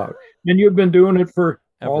crying out loud? And you've been doing it for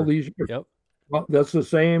all these years. Yep. Well, that's the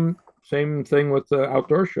same thing with the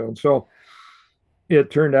outdoor show. And so it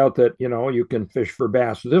turned out that you can fish for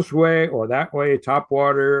bass this way or that way, top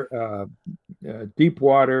water, deep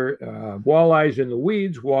water, walleyes in the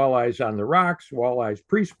weeds, walleyes on the rocks, walleyes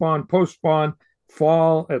pre-spawn, post-spawn,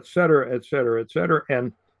 fall, et cetera, et cetera, et cetera.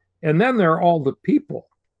 And then there are all the people.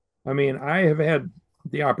 I mean, I have had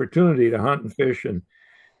the opportunity to hunt and fish and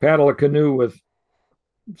paddle a canoe with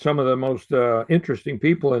some of the most interesting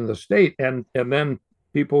people in the state. And then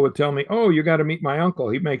people would tell me, "Oh, you got to meet my uncle.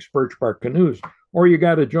 He makes birch bark canoes." Or you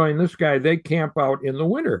got to join this guy. They camp out in the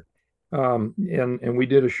winter. And we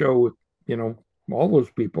did a show with, all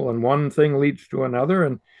those people. And one thing leads to another.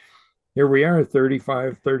 And here we are,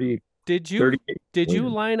 35, 30. Did you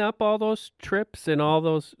line up all those trips and all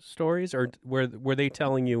those stories, or were they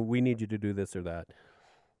telling you, "We need you to do this or that"?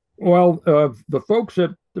 Well, the folks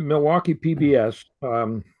at the Milwaukee PBS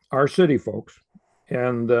are city folks,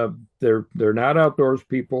 and they're not outdoors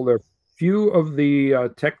people. They're few of the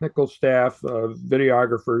technical staff,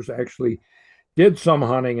 videographers actually did some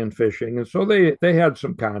hunting and fishing, and so they had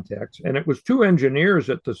some contacts. And it was two engineers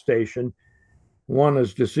at the station. One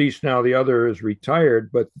is deceased now, the other is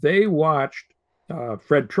retired, but they watched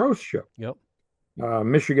Fred Trost's show, Yep.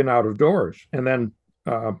 Michigan Out of Doors. And then,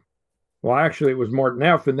 well, actually, it was Morton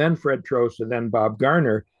F., and then Fred Trost, and then Bob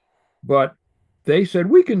Garner. But they said,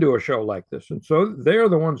 "We can do a show like this." And so they're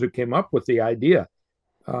the ones who came up with the idea.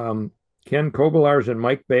 Ken Kobolars and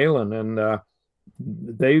Mike Balin, and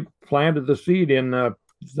they planted the seed in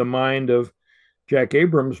the mind of Jack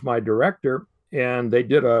Abrams, my director, and they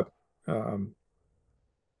did a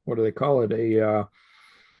what do they call it?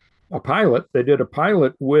 A pilot. They did a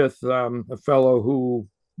pilot with a fellow who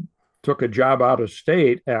took a job out of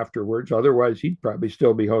state afterwards. Otherwise, he'd probably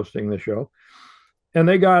still be hosting the show. And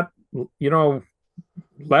they got,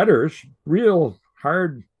 letters, real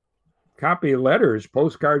hard copy letters,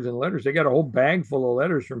 postcards and letters. They got a whole bag full of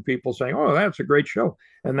letters from people saying, "Oh, that's a great show."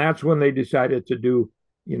 And that's when they decided to do,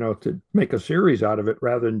 to make a series out of it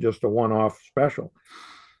rather than just a one-off special.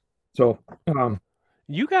 So, um,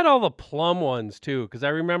 You got all the plum ones too, because I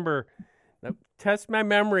remember. Test my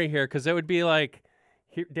memory here, because it would be like,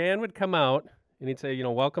 Dan would come out and he'd say,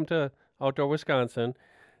 welcome to Outdoor Wisconsin.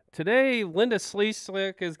 Today, Linda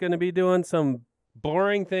Sleeslick is going to be doing some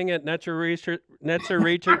boring thing at Nature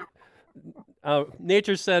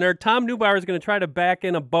Center. Tom Newbauer is going to try to back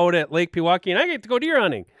in a boat at Lake Pewaukee, and I get to go deer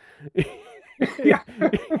hunting. yeah,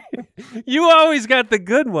 You always got the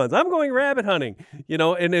good ones. I'm going rabbit hunting,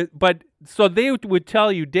 but so they would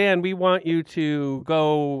tell you, Dan, we want you to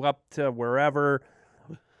go up to wherever,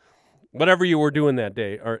 whatever you were doing that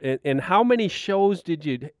day. And how many shows did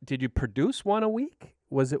you produce? One a week?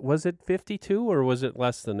 Was it 52, or was it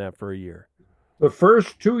less than that for a year? the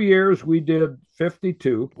first 2 years we did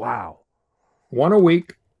 52, Wow. one a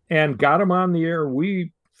week, and got them on the air.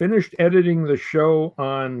 We finished editing the show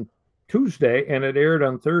on Tuesday, and it aired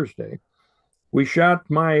on Thursday. We shot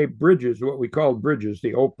my bridges, what we called bridges,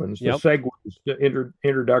 the opens, the Yep. segues, the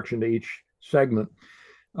introduction to each segment,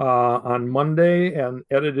 on Monday, and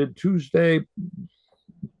edited Tuesday,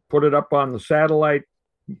 put it up on the satellite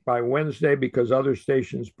by Wednesday because other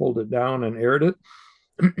stations pulled it down and aired it.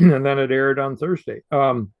 And then it aired on Thursday.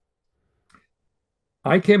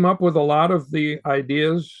 I came up with a lot of the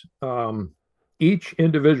ideas. Each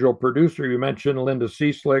individual producer, you mentioned Linda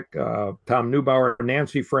Cieslik, Tom Neubauer,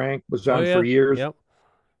 Nancy Frank was Oh on for yeah. years. Yep.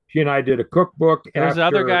 She and I did a cookbook There's the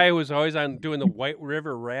other after. guy who was always on doing the White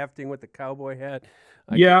River rafting with the cowboy hat.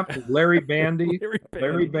 Yeah, Larry Bandy. Larry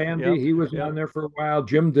Larry Bandy. Bandy, Yep. he was Yep. on there for a while.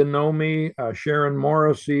 Jim Denomi, Sharon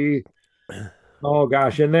Morrissey. Oh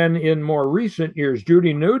gosh, and then in more recent years,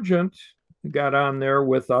 Judy Nugent got on there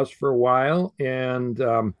with us for a while,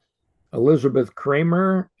 and Elizabeth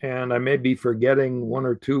Kramer, and I may be forgetting one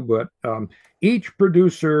or two, but each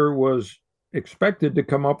producer was expected to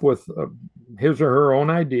come up with his or her own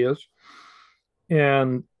ideas,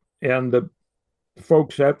 and the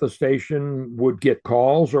folks at the station would get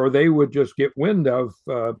calls, or they would just get wind of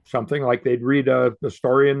something, like they'd read a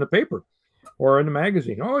story in the paper or in the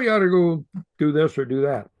magazine. Oh, you ought to go do this or do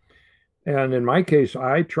that. And in my case,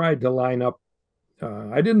 I tried to line up.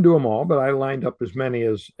 I didn't do them all, but I lined up as many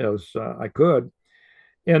as I could.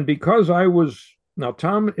 And because I was now,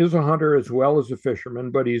 Tom is a hunter as well as a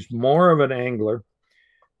fisherman, but he's more of an angler.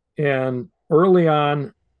 And early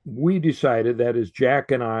on, we decided, that is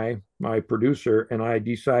Jack and I, my producer, and I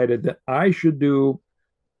decided that I should do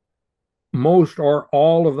most or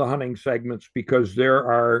all of the hunting segments because there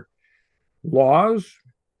are laws,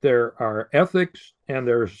 there are ethics, and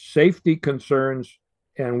there are safety concerns.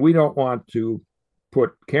 And we don't want to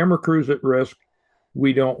put camera crews at risk.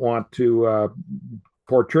 We don't want to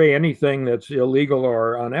portray anything that's illegal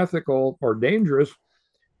or unethical or dangerous.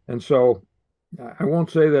 And so I won't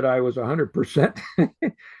say that I was 100%.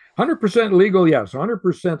 100% legal, yes.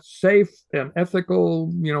 100% safe and ethical.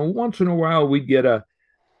 Once in a while we'd get a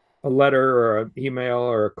letter or an email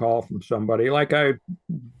or a call from somebody. Like I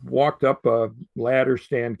walked up a ladder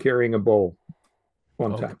stand carrying a bow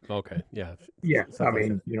one time. Okay. Yeah. Yeah, Stuff I like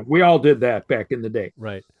mean, that. we all did that back in the day.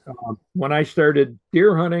 Right. When I started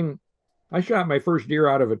deer hunting, I shot my first deer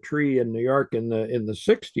out of a tree in New York in the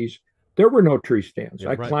 60s. There were no tree stands. Yeah,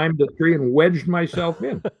 I right. climbed the tree and wedged myself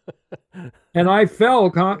in, and I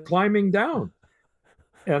fell climbing down.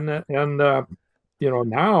 And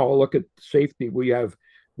now look at safety. We have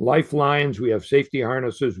lifelines, we have safety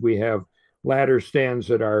harnesses, we have ladder stands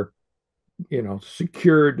that are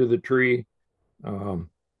secured to the tree. Um,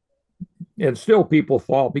 and still people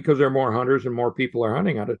fall because there are more hunters and more people are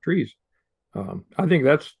hunting out of trees. I think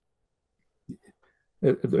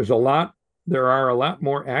there are a lot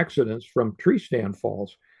more accidents from tree stand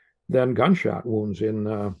falls than gunshot wounds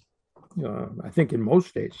I think in most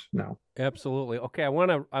states now. Absolutely. Okay, I want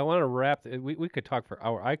to wrap. We could talk for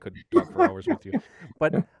hours. I could talk for hours with you,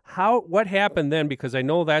 but Yeah. what happened then? Because I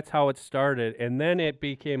know that's how it started, and then it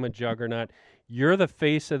became a juggernaut. You're the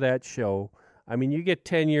face of that show. I mean, you get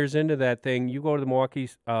 10 years into that thing. You go to the Milwaukee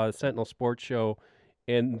Sentinel Sports Show,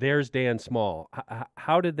 and there's Dan Small.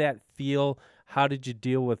 How did that feel? How did you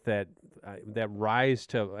deal with that rise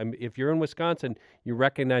to? I mean, if you're in Wisconsin, you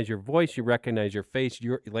recognize your voice, you recognize your face.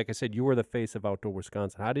 You're, like I said, you were the face of Outdoor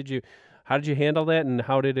Wisconsin. How did you handle that, and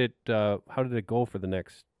how did it go for the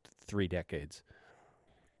next 3 decades?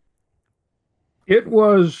 It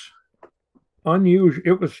was unusual.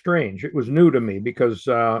 It was strange. It was new to me because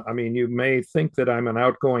I mean, you may think that I'm an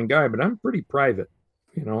outgoing guy, but I'm pretty private.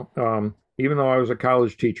 Even though I was a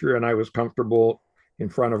college teacher and I was comfortable in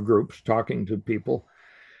front of groups talking to people,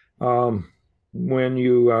 um, when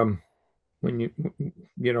you when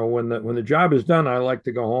the job is done, I like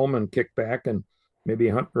to go home and kick back and maybe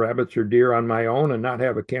hunt rabbits or deer on my own and not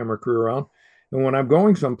have a camera crew around. And when I'm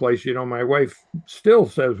going someplace, my wife still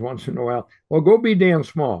says once in a while, "Well, go be Dan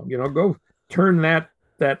Small. Go turn that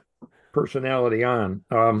personality on."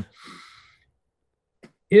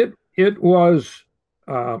 It was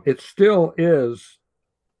it still is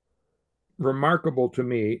remarkable to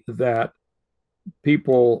me that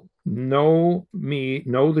people know me,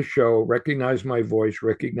 know the show, recognize my voice,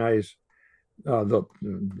 recognize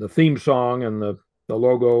the theme song and the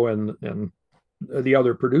logo and the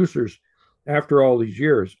other producers after all these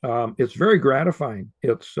years. It's very gratifying.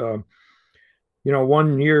 It's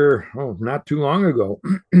one year, not too long ago,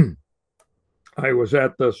 I was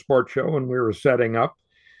at the sports show and we were setting up,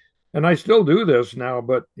 and I still do this now,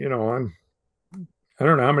 but I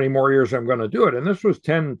don't know how many more years I'm going to do it. And this was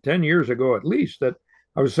 10 years ago at least, that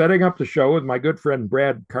I was setting up the show with my good friend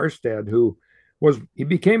Brad Karstad, he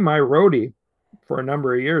became my roadie for a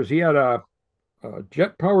number of years. He had a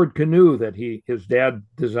jet powered canoe that his dad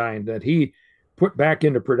designed that he put back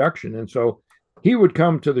into production. And so he would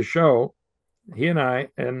come to the show, he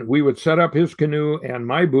and we would set up his canoe and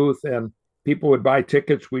my booth, and people would buy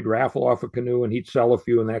tickets. We'd raffle off a canoe and he'd sell a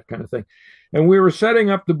few and that kind of thing. And we were setting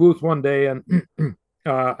up the booth one day, and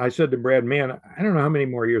I said to Brad, "Man, I don't know how many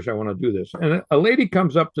more years I want to do this." And a lady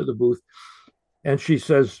comes up to the booth and she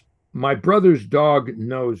says, "My brother's dog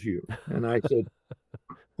knows you." And I said,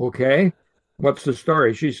 "Okay, what's the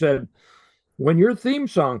story?" She said, "When your theme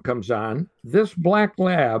song comes on, this black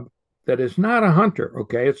lab that is not a hunter,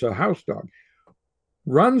 okay, it's a house dog,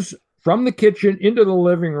 runs from the kitchen into the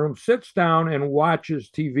living room, sits down and watches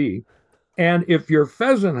TV. And if you're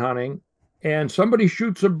pheasant hunting and somebody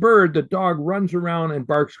shoots a bird, the dog runs around and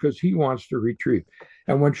barks because he wants to retrieve."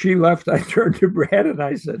 And when she left, I turned to Brad and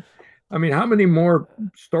I said, "I mean, how many more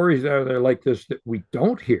stories are there like this that we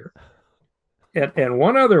don't hear?" And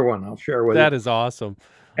one other one I'll share with you. That is awesome.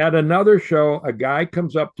 At another show, a guy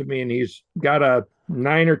comes up to me and he's got a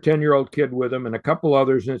 9 or 10-year-old kid with him and a couple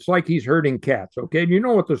others, and it's like he's herding cats. Okay, you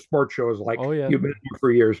know what the sports show is like. Oh, yeah. You've been here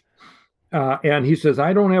for years. And he says,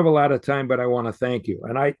 "I don't have a lot of time, but I want to thank you."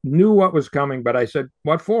 And I knew what was coming, but I said,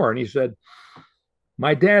 "What for?" And he said,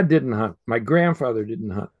 "My dad didn't hunt. My grandfather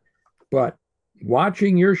didn't hunt. But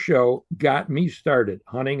watching your show got me started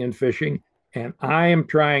hunting and fishing. And I am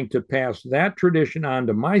trying to pass that tradition on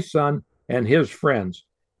to my son and his friends.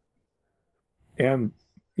 And,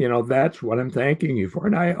 that's what I'm thanking you for."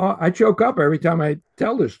 And I choke up every time I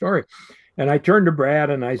tell this story. And I turned to Brad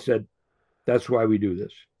and I said, "That's why we do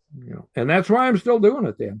this." And that's why I'm still doing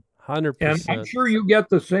it, Dan. 100%. And I'm sure you get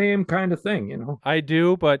the same kind of thing. I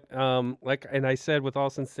do, but and I said with all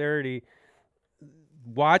sincerity,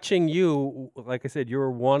 watching you, like I said, you're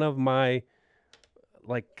one of my,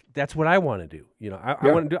 that's what I want to do. I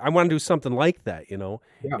want to do something like that. Yeah.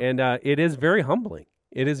 And it is very humbling.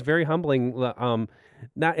 It is very humbling.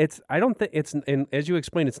 I don't think it's, and as you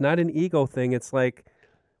explained, it's not an ego thing. It's like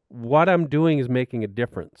what I'm doing is making a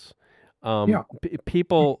difference.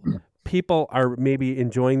 People are maybe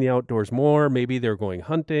enjoying the outdoors more. Maybe they're going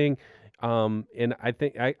hunting. And I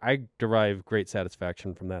think I derive great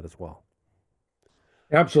satisfaction from that as well.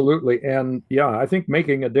 Absolutely. And yeah, I think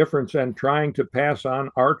making a difference and trying to pass on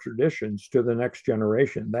our traditions to the next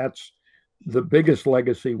generation, that's the biggest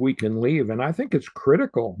legacy we can leave. And I think it's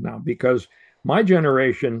critical now because my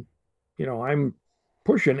generation, I'm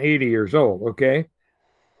pushing 80 years old. Okay.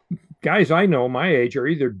 Guys I know my age are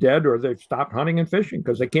either dead or they've stopped hunting and fishing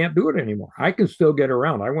because they can't do it anymore. I can still get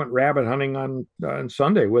around. I went rabbit hunting on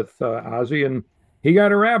Sunday with Ozzy, and he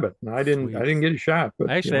got a rabbit, and I didn't get a shot. But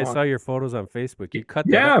actually, I saw your photos on Facebook. You cut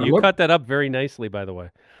cut that up very nicely, by the way.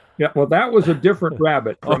 Yeah, well, that was a different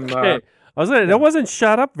rabbit from. Okay. That wasn't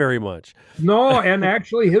shot up very much. No, and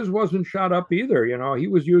actually his wasn't shot up either. He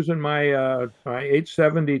was using my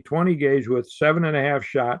 870 20 gauge with 7.5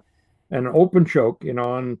 shot and an open choke.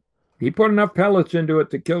 And he put enough pellets into it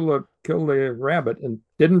to kill the rabbit and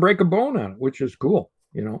didn't break a bone on it, which is cool.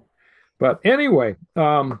 But anyway,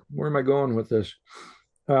 where am I going with this?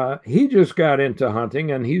 He just got into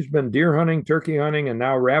hunting, and he's been deer hunting, turkey hunting, and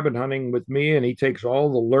now rabbit hunting with me. And he takes all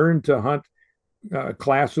the learn to hunt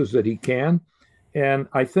classes that he can. And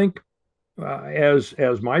I think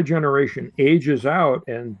as my generation ages out,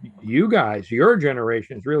 and you guys, your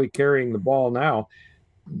generation is really carrying the ball now,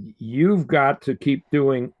 you've got to keep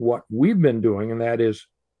doing what we've been doing, and that is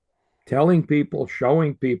telling people,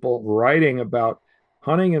 showing people, writing about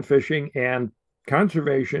hunting and fishing and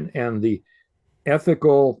conservation and the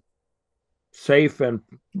ethical, safe, and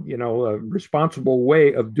responsible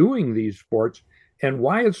way of doing these sports and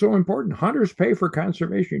why it's so important. Hunters pay for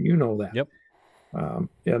conservation. You know that. Yep.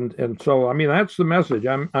 And so, I mean, that's the message.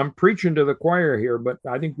 I'm preaching to the choir here, but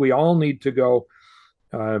I think we all need to go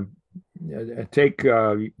uh, take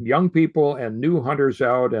young people and new hunters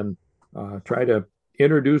out and try to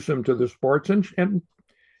introduce them to the sports and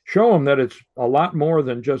show them that it's a lot more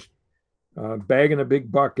than just bagging a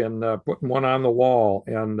big buck and putting one on the wall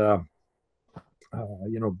and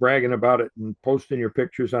bragging about it and posting your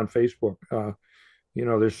pictures on Facebook.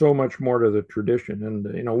 There's so much more to the tradition,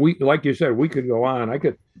 and we, like you said, we could go on. I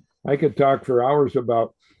could talk for hours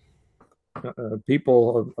about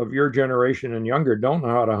people of your generation and younger don't know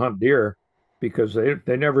how to hunt deer because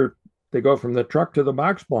they go from the truck to the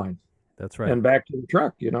box blind. That's right. And back to the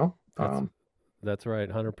truck, That's right,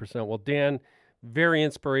 100%. Well, Dan, very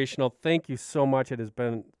inspirational. Thank you so much. It has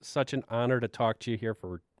been such an honor to talk to you here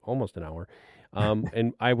for almost an hour.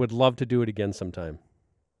 And I would love to do it again sometime.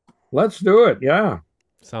 Let's do it. Yeah.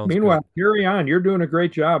 Sounds Meanwhile, good. carry on. You're doing a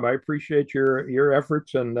great job. I appreciate your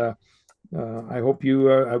efforts, and I hope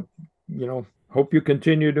hope you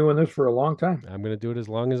continue doing this for a long time. I'm going to do it as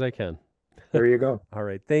long as I can. There you go. All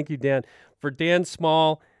right. Thank you, Dan. For Dan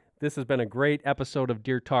Small, this has been a great episode of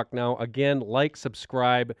Deer Talk Now. Again, like,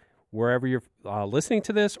 subscribe wherever you're listening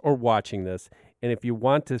to this or watching this. And if you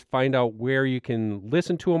want to find out where you can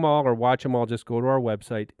listen to them all or watch them all, just go to our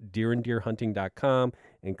website, deeranddeerhunting.com,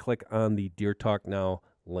 and click on the Deer Talk Now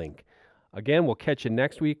link. Again, we'll catch you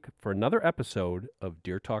next week for another episode of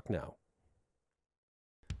Deer Talk Now.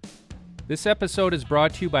 This episode is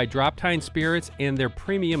brought to you by Drop Tine Spirits and their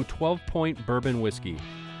premium 12-point bourbon whiskey.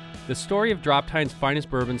 The story of Drop Tine's finest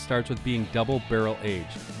bourbon starts with being double barrel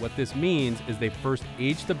aged. What this means is they first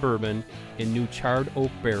age the bourbon in new charred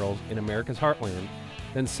oak barrels in America's heartland,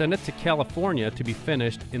 then send it to California to be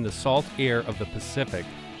finished in the salt air of the Pacific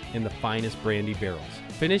in the finest brandy barrels.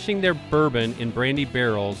 Finishing their bourbon in brandy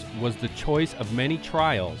barrels was the choice of many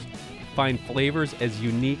trials to find flavors as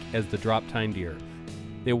unique as the Drop Tine deer.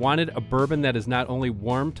 They wanted a bourbon that is not only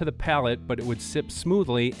warm to the palate, but it would sip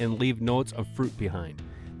smoothly and leave notes of fruit behind.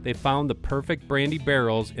 They found the perfect brandy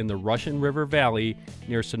barrels in the Russian River Valley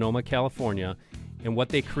near Sonoma, California, and what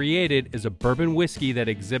they created is a bourbon whiskey that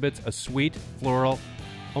exhibits a sweet, floral,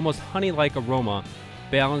 almost honey-like aroma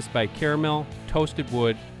balanced by caramel, toasted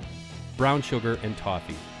wood, brown sugar, and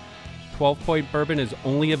toffee. 12-point bourbon is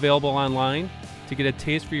only available online. To get a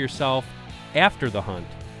taste for yourself after the hunt,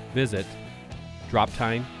 visit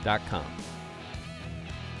droptime.com.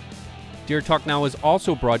 Deer Talk Now is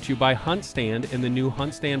also brought to you by HuntStand and the new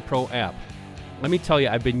HuntStand Pro app. Let me tell you,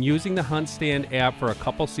 I've been using the HuntStand app for a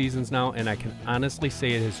couple seasons now, and I can honestly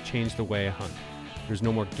say it has changed the way I hunt. There's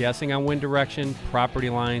no more guessing on wind direction, property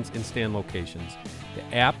lines, and stand locations.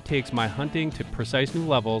 The app takes my hunting to precise new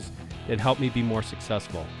levels that help me be more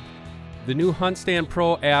successful. The new HuntStand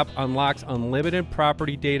Pro app unlocks unlimited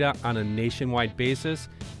property data on a nationwide basis,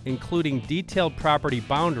 including detailed property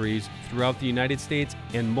boundaries throughout the United States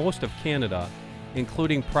and most of Canada,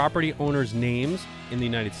 including property owners' names in the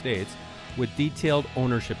United States with detailed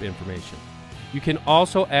ownership information. You can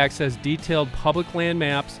also access detailed public land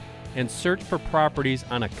maps and search for properties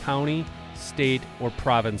on a county, state, or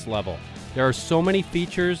province level. There are so many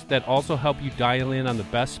features that also help you dial in on the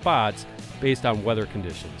best spots based on weather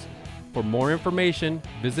conditions. For more information,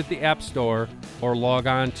 visit the App Store or log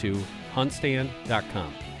on to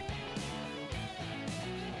huntstand.com.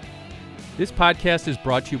 This podcast is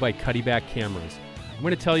brought to you by Cuddyback Cameras. I'm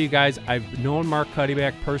going to tell you guys, I've known Mark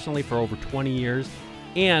Cuddyback personally for over 20 years,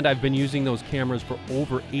 and I've been using those cameras for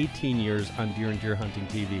over 18 years on Deer and Deer Hunting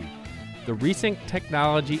TV. The recent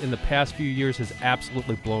technology in the past few years has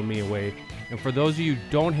absolutely blown me away, and for those of you who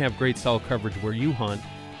don't have great cell coverage where you hunt,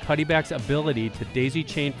 Cuddyback's ability to daisy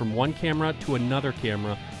chain from one camera to another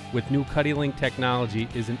camera with new CuddyLink technology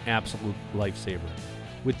is an absolute lifesaver.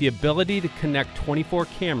 With the ability to connect 24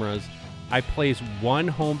 cameras, I place one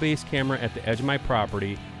home-based camera at the edge of my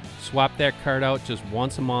property, swap that card out just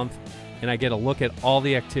once a month, and I get a look at all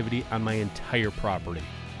the activity on my entire property.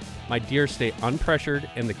 My deer stay unpressured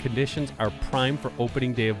and the conditions are prime for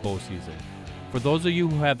opening day of bow season. For those of you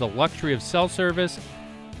who have the luxury of cell service,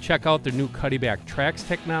 check out their new Cuddyback Tracks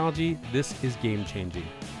technology. This is game-changing.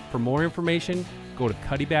 For more information, go to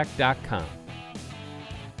cuddyback.com.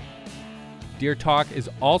 Deer Talk is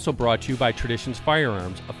also brought to you by Traditions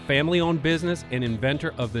Firearms, a family-owned business and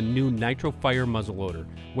inventor of the new Nitro Fire muzzleloader.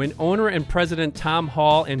 When owner and president Tom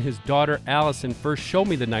Hall and his daughter Allison first showed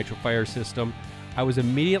me the Nitro Fire system, I was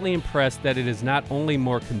immediately impressed that it is not only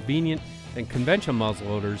more convenient than conventional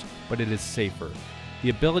muzzleloaders, but it is safer. The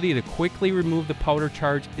ability to quickly remove the powder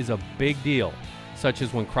charge is a big deal, such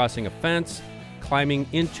as when crossing a fence, climbing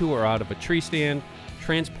into or out of a tree stand,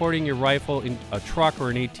 transporting your rifle in a truck or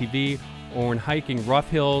an ATV, or when hiking rough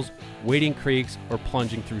hills, wading creeks, or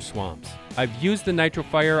plunging through swamps. I've used the Nitro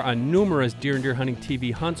Fire on numerous Deer and Deer Hunting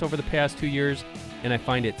TV hunts over the past 2 years, and I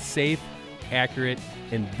find it safe, accurate,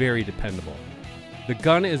 and very dependable. The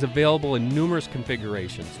gun is available in numerous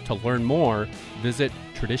configurations. To learn more, visit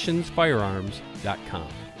traditionsfirearms.com.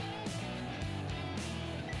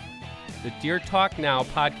 The Deer Talk Now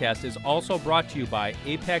podcast is also brought to you by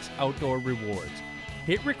Apex Outdoor Rewards.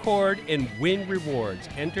 Hit record and win rewards.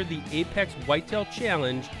 Enter the Apex Whitetail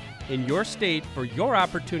Challenge in your state for your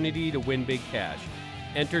opportunity to win big cash.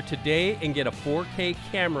 Enter today and get a 4K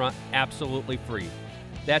camera absolutely free.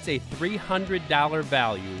 That's a $300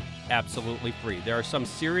 value absolutely free. There are some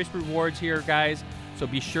serious rewards here, guys, so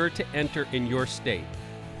be sure to enter in your state.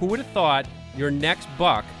 Who would have thought your next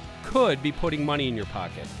buck could be putting money in your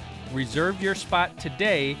pocket? Reserve your spot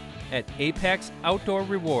today at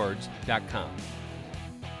apexoutdoorrewards.com.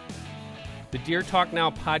 The Deer Talk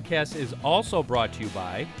Now podcast is also brought to you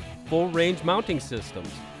by Full Range Mounting Systems.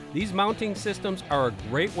 These mounting systems are a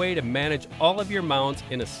great way to manage all of your mounts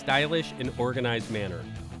in a stylish and organized manner.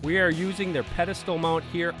 We are using their pedestal mount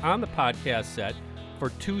here on the podcast set for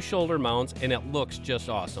 2 shoulder mounts, and it looks just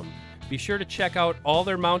awesome. Be sure to check out all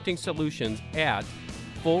their mounting solutions at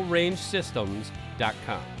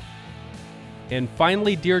fullrangesystems.com. And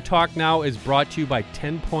finally, Deer Talk Now is brought to you by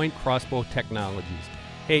 10-Point Crossbow Technologies.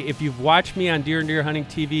 Hey, if you've watched me on Deer and Deer Hunting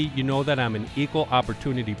TV, you know that I'm an equal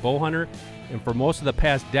opportunity bow hunter, and for most of the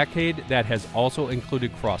past decade, that has also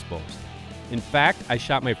included crossbows. In fact, I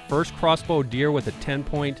shot my first crossbow deer with a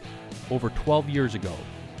 10-point over 12 years ago,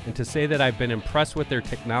 and to say that I've been impressed with their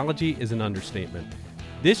technology is an understatement.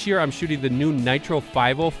 This year, I'm shooting the new Nitro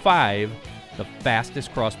 505, the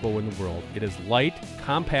fastest crossbow in the world. It is light,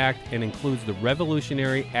 compact, and includes the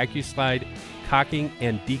revolutionary AccuSlide cocking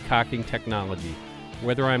and decocking technology.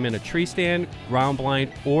 Whether I'm in a tree stand, ground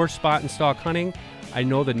blind, or spot and stalk hunting, I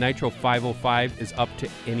know the Nitro 505 is up to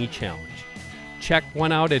any challenge. Check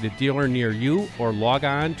one out at a dealer near you or log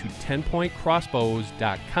on to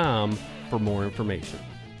 10pointcrossbows.com for more information.